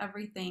 away from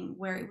everything,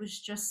 where it was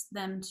just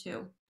them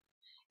two.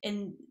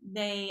 And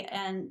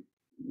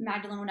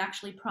Magdalene would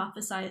actually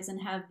prophesize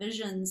and have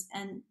visions,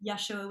 and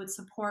Yeshua would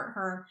support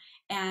her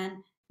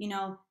and,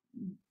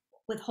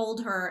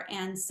 withhold her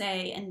and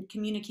say and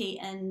communicate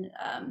and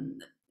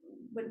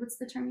what's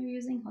the term you're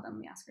using? Hold on,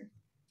 let me ask her.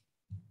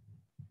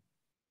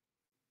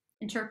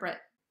 Interpret.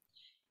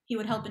 He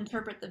would help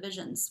interpret the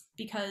visions,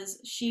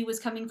 because she was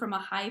coming from a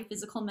high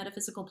physical,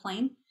 metaphysical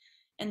plane.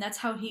 And that's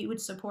how he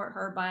would support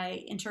her,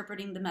 by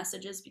interpreting the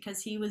messages,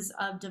 because he was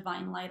of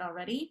divine light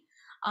already.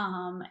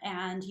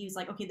 And he was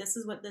like, okay, this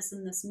is what this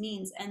and this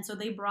means. And so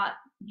they brought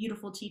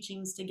beautiful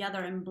teachings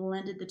together and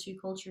blended the two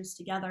cultures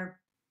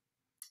together.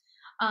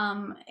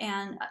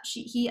 And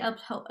he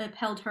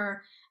upheld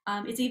her.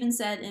 It's even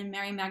said in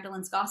Mary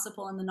Magdalene's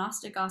Gospel and the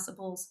Gnostic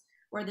Gospels,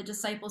 where the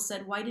disciples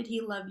said, why did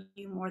he love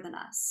you more than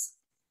us?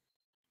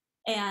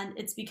 And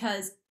it's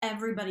because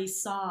everybody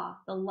saw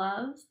the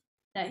love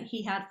that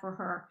he had for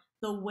her.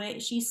 The way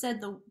she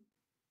said, the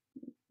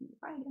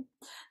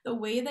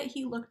way that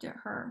he looked at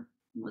her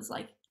was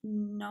like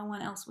no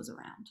one else was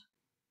around.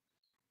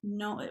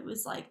 No, it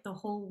was like the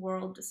whole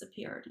world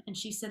disappeared. And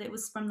she said it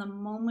was from the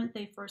moment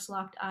they first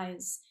locked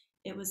eyes,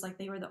 it was like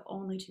they were the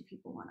only two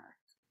people on earth.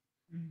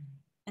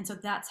 And so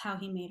that's how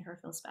he made her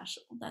feel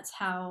special. That's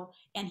how,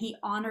 and he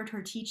honored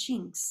her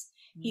teachings.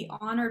 He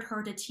honored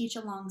her to teach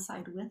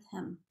alongside with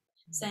him,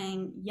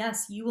 saying,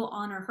 yes, you will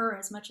honor her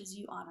as much as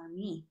you honor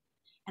me.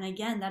 And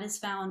again, that is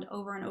found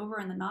over and over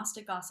in the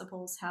Gnostic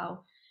Gospels,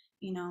 how,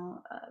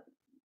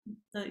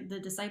 the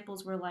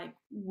disciples were like,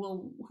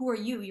 well, who are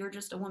you? You're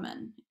just a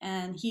woman.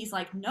 And he's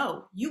like,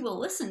 no, you will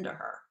listen to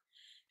her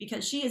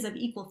because she is of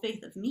equal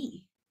faith of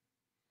me.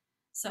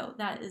 So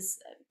that is,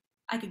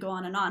 I could go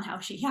on and on how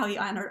he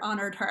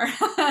honored her.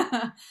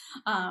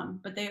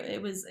 But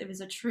it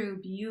was a true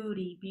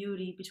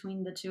beauty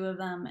between the two of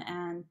them.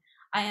 And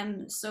I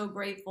am so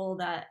grateful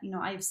that, you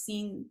know, I've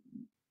seen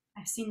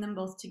them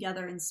both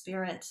together in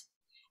spirit,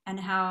 and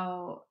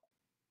how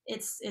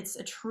it's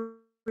a true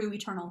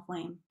eternal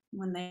flame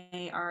when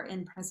they are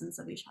in presence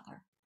of each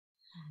other.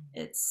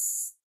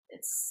 It's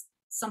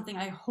something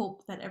I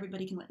hope that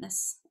everybody can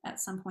witness at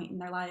some point in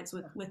their lives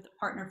with a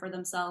partner for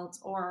themselves,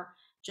 or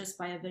just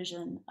by a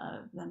vision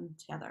of them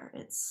together.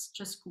 It's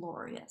just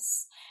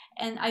glorious.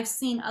 And I've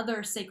seen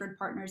other sacred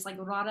partners like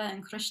Radha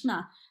and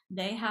Krishna.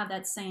 They have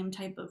that same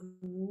type of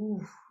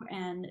woo,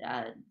 and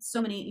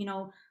so many, you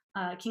know,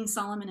 King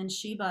Solomon and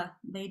Sheba,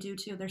 they do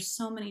too. There's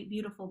so many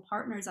beautiful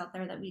partners out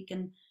there that we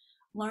can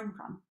learn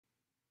from.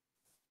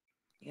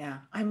 Yeah,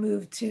 I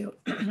moved to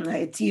I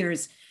had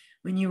tears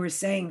when you were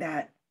saying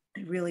that.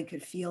 I really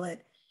could feel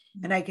it.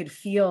 And I could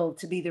feel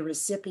to be the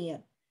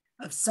recipient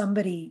of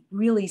somebody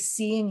really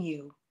seeing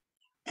you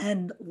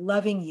and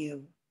loving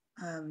you.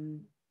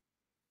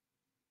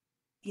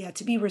 Yeah,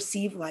 to be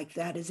received like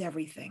that is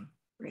everything,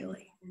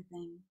 really.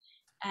 Everything.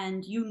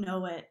 And you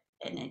know it.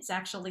 And it's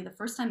actually, the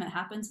first time it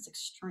happens, it's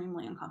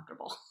extremely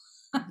uncomfortable.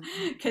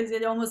 Because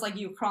it's almost like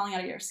you crawling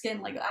out of your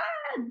skin, like,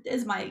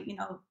 is my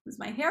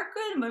hair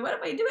good? What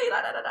am I doing?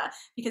 Da, da, da, da.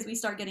 Because we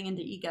start getting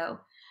into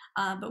ego.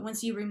 But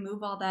once you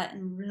remove all that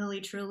and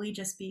really, truly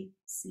just be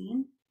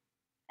seen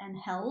and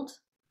held,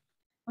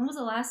 when was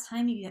the last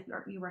time you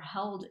were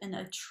held in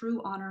a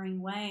true honoring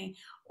way,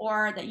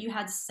 or that you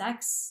had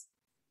sex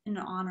in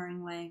an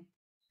honoring way?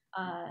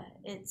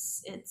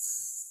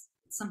 It's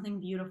something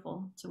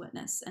beautiful to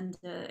witness and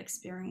to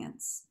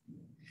experience.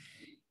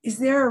 Is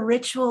there a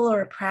ritual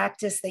or a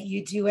practice that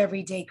you do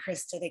every day,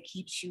 Crista, that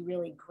keeps you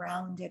really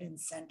grounded and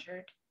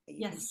centered?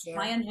 Yes,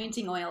 my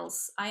anointing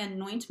oils. I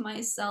anoint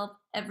myself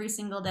every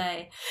single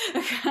day.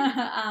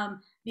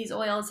 These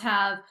oils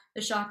have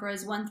the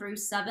chakras 1 through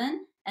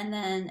 7, and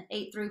then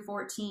 8 through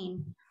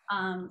 14.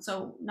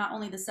 So not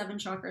only the 7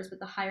 chakras, but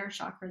the higher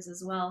chakras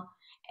as well.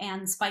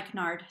 And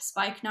spikenard.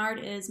 Spikenard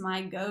is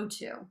my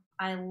go-to.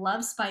 I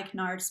love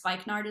spikenard.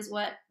 Spikenard is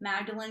what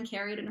Magdalene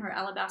carried in her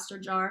alabaster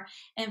jar.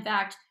 In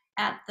fact,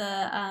 at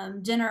the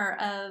dinner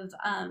of,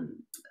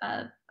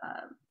 oh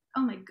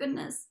my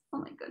goodness,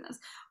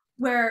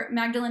 where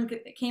Magdalene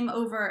came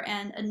over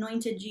and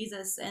anointed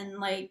Jesus and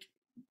like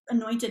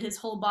anointed his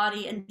whole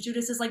body. And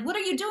Judas is like, what are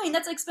you doing?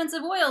 That's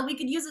expensive oil. We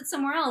could use it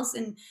somewhere else.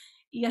 And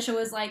Yeshua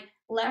was like,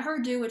 let her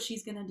do what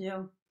she's going to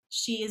do.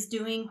 She is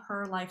doing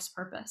her life's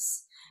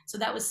purpose. So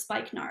that was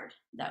spikenard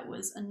that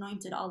was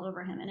anointed all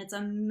over him. And it's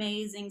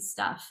amazing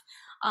stuff.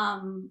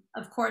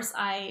 Of course,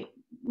 I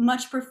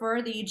much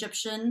prefer the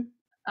Egyptian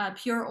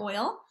pure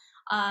oil,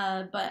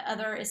 but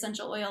other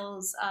essential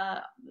oils,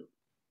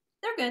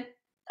 they're good.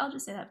 I'll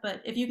just say that.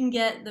 But if you can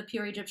get the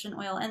pure Egyptian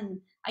oil,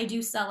 and I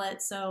do sell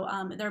it, so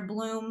they're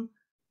Bloom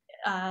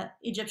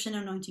Egyptian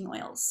anointing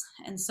oils.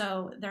 And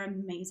so they're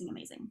amazing,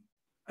 amazing.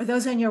 Are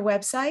those on your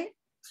website?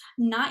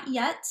 Not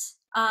yet.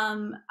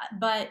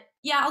 But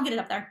yeah, I'll get it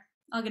up there.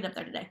 I'll get it up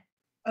there today.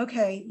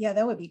 Okay. Yeah,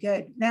 that would be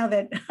good. Now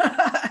that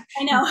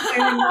I know.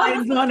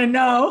 I want to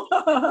know.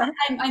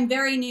 I'm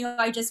very new.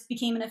 I just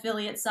became an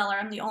affiliate seller.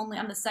 I'm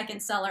the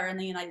second seller in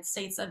the United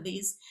States of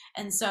these.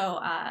 And so,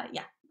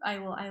 yeah, I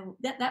will,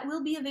 that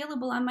will be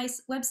available on my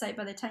website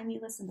by the time you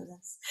listen to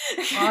this.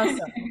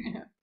 Awesome.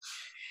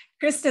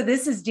 Crista,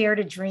 this is Dare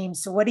to Dream.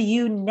 So what do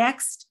you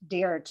next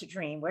dare to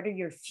dream? What are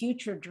your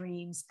future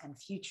dreams and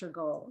future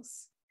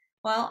goals?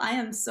 Well, I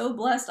am so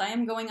blessed. I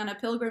am going on a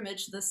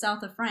pilgrimage to the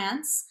south of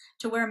France,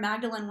 to where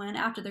Magdalene went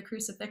after the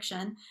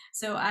crucifixion.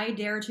 So I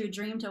dare to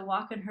dream to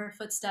walk in her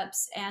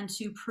footsteps and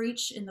to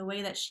preach in the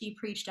way that she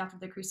preached after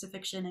the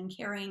crucifixion, and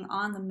carrying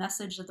on the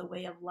message of the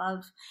way of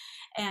love,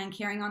 and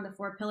carrying on the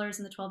 4 pillars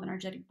and the 12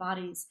 energetic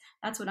bodies.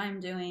 That's what I'm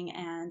doing,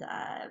 and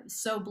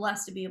so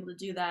blessed to be able to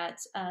do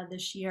that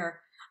this year.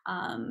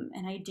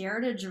 And I dare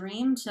to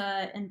dream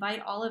to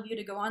invite all of you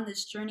to go on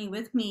this journey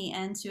with me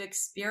and to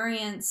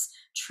experience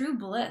true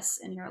bliss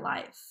in your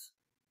life.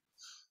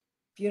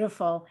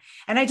 Beautiful.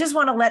 And I just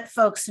want to let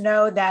folks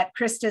know that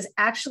Crista's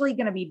actually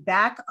going to be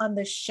back on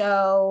the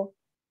show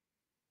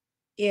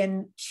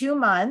in 2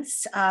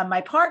 months.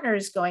 My partner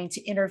is going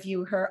to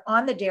interview her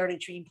on the Dare to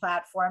Dream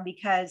platform,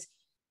 because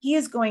he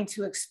is going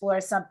to explore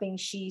something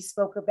she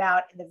spoke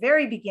about in the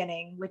very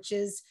beginning, which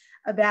is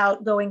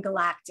about going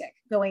galactic,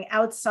 going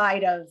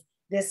outside of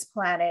this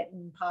planet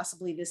and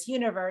possibly this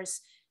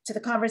universe, to the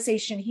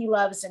conversation he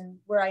loves and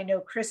where I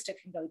know Crista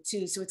can go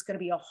too. So it's going to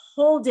be a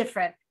whole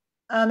different,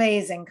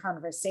 amazing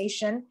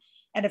conversation.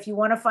 And if you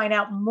want to find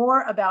out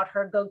more about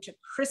her, go to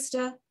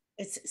Crista.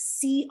 It's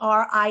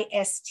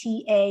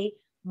Crista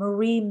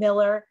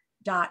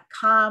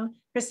mariemiller.com.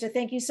 Crista,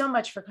 thank you so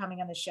much for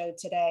coming on the show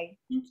today.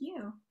 Thank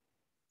you.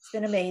 It's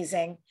been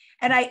amazing.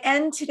 And I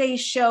end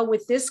today's show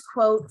with this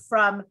quote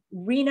from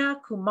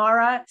Reena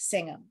Kumara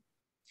Singham.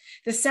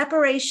 The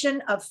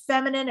separation of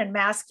feminine and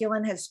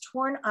masculine has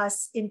torn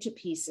us into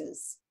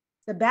pieces.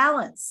 The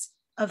balance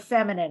of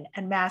feminine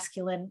and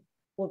masculine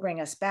will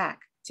bring us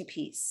back to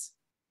peace.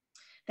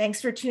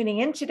 Thanks for tuning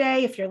in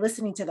today. If you're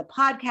listening to the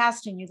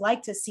podcast and you'd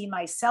like to see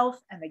myself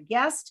and the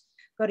guest,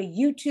 go to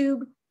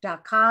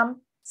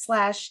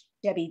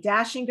youtube.com/Debbi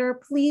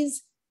Dachinger.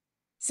 Please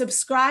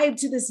subscribe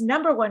to this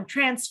 #1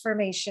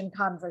 transformation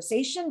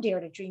conversation,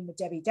 Dare to Dream with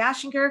Debbi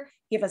Dachinger.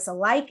 Give us a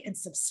like and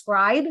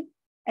subscribe.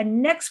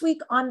 And next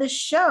week on the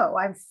show,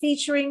 I'm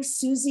featuring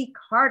Susie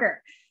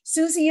Carter.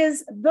 Susie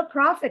is the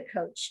Profit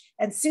Coach,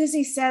 and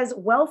Susie says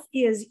wealth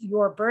is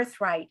your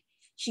birthright.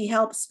 She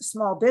helps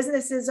small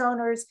businesses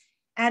owners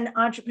and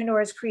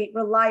entrepreneurs create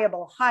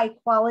reliable,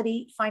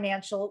 high-quality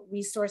financial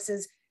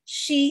resources.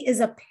 She is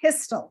a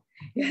pistol.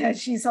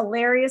 She's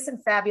hilarious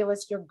and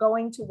fabulous. You're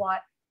going to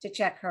want to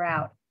check her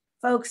out.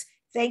 Folks,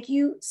 thank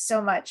you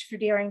so much for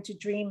daring to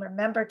dream.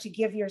 Remember to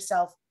give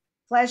yourself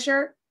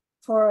pleasure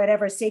for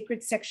whatever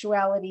sacred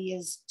sexuality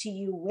is to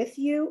you, with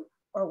you,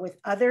 or with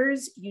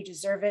others. You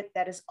deserve it.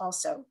 That is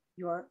also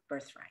your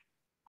birthright.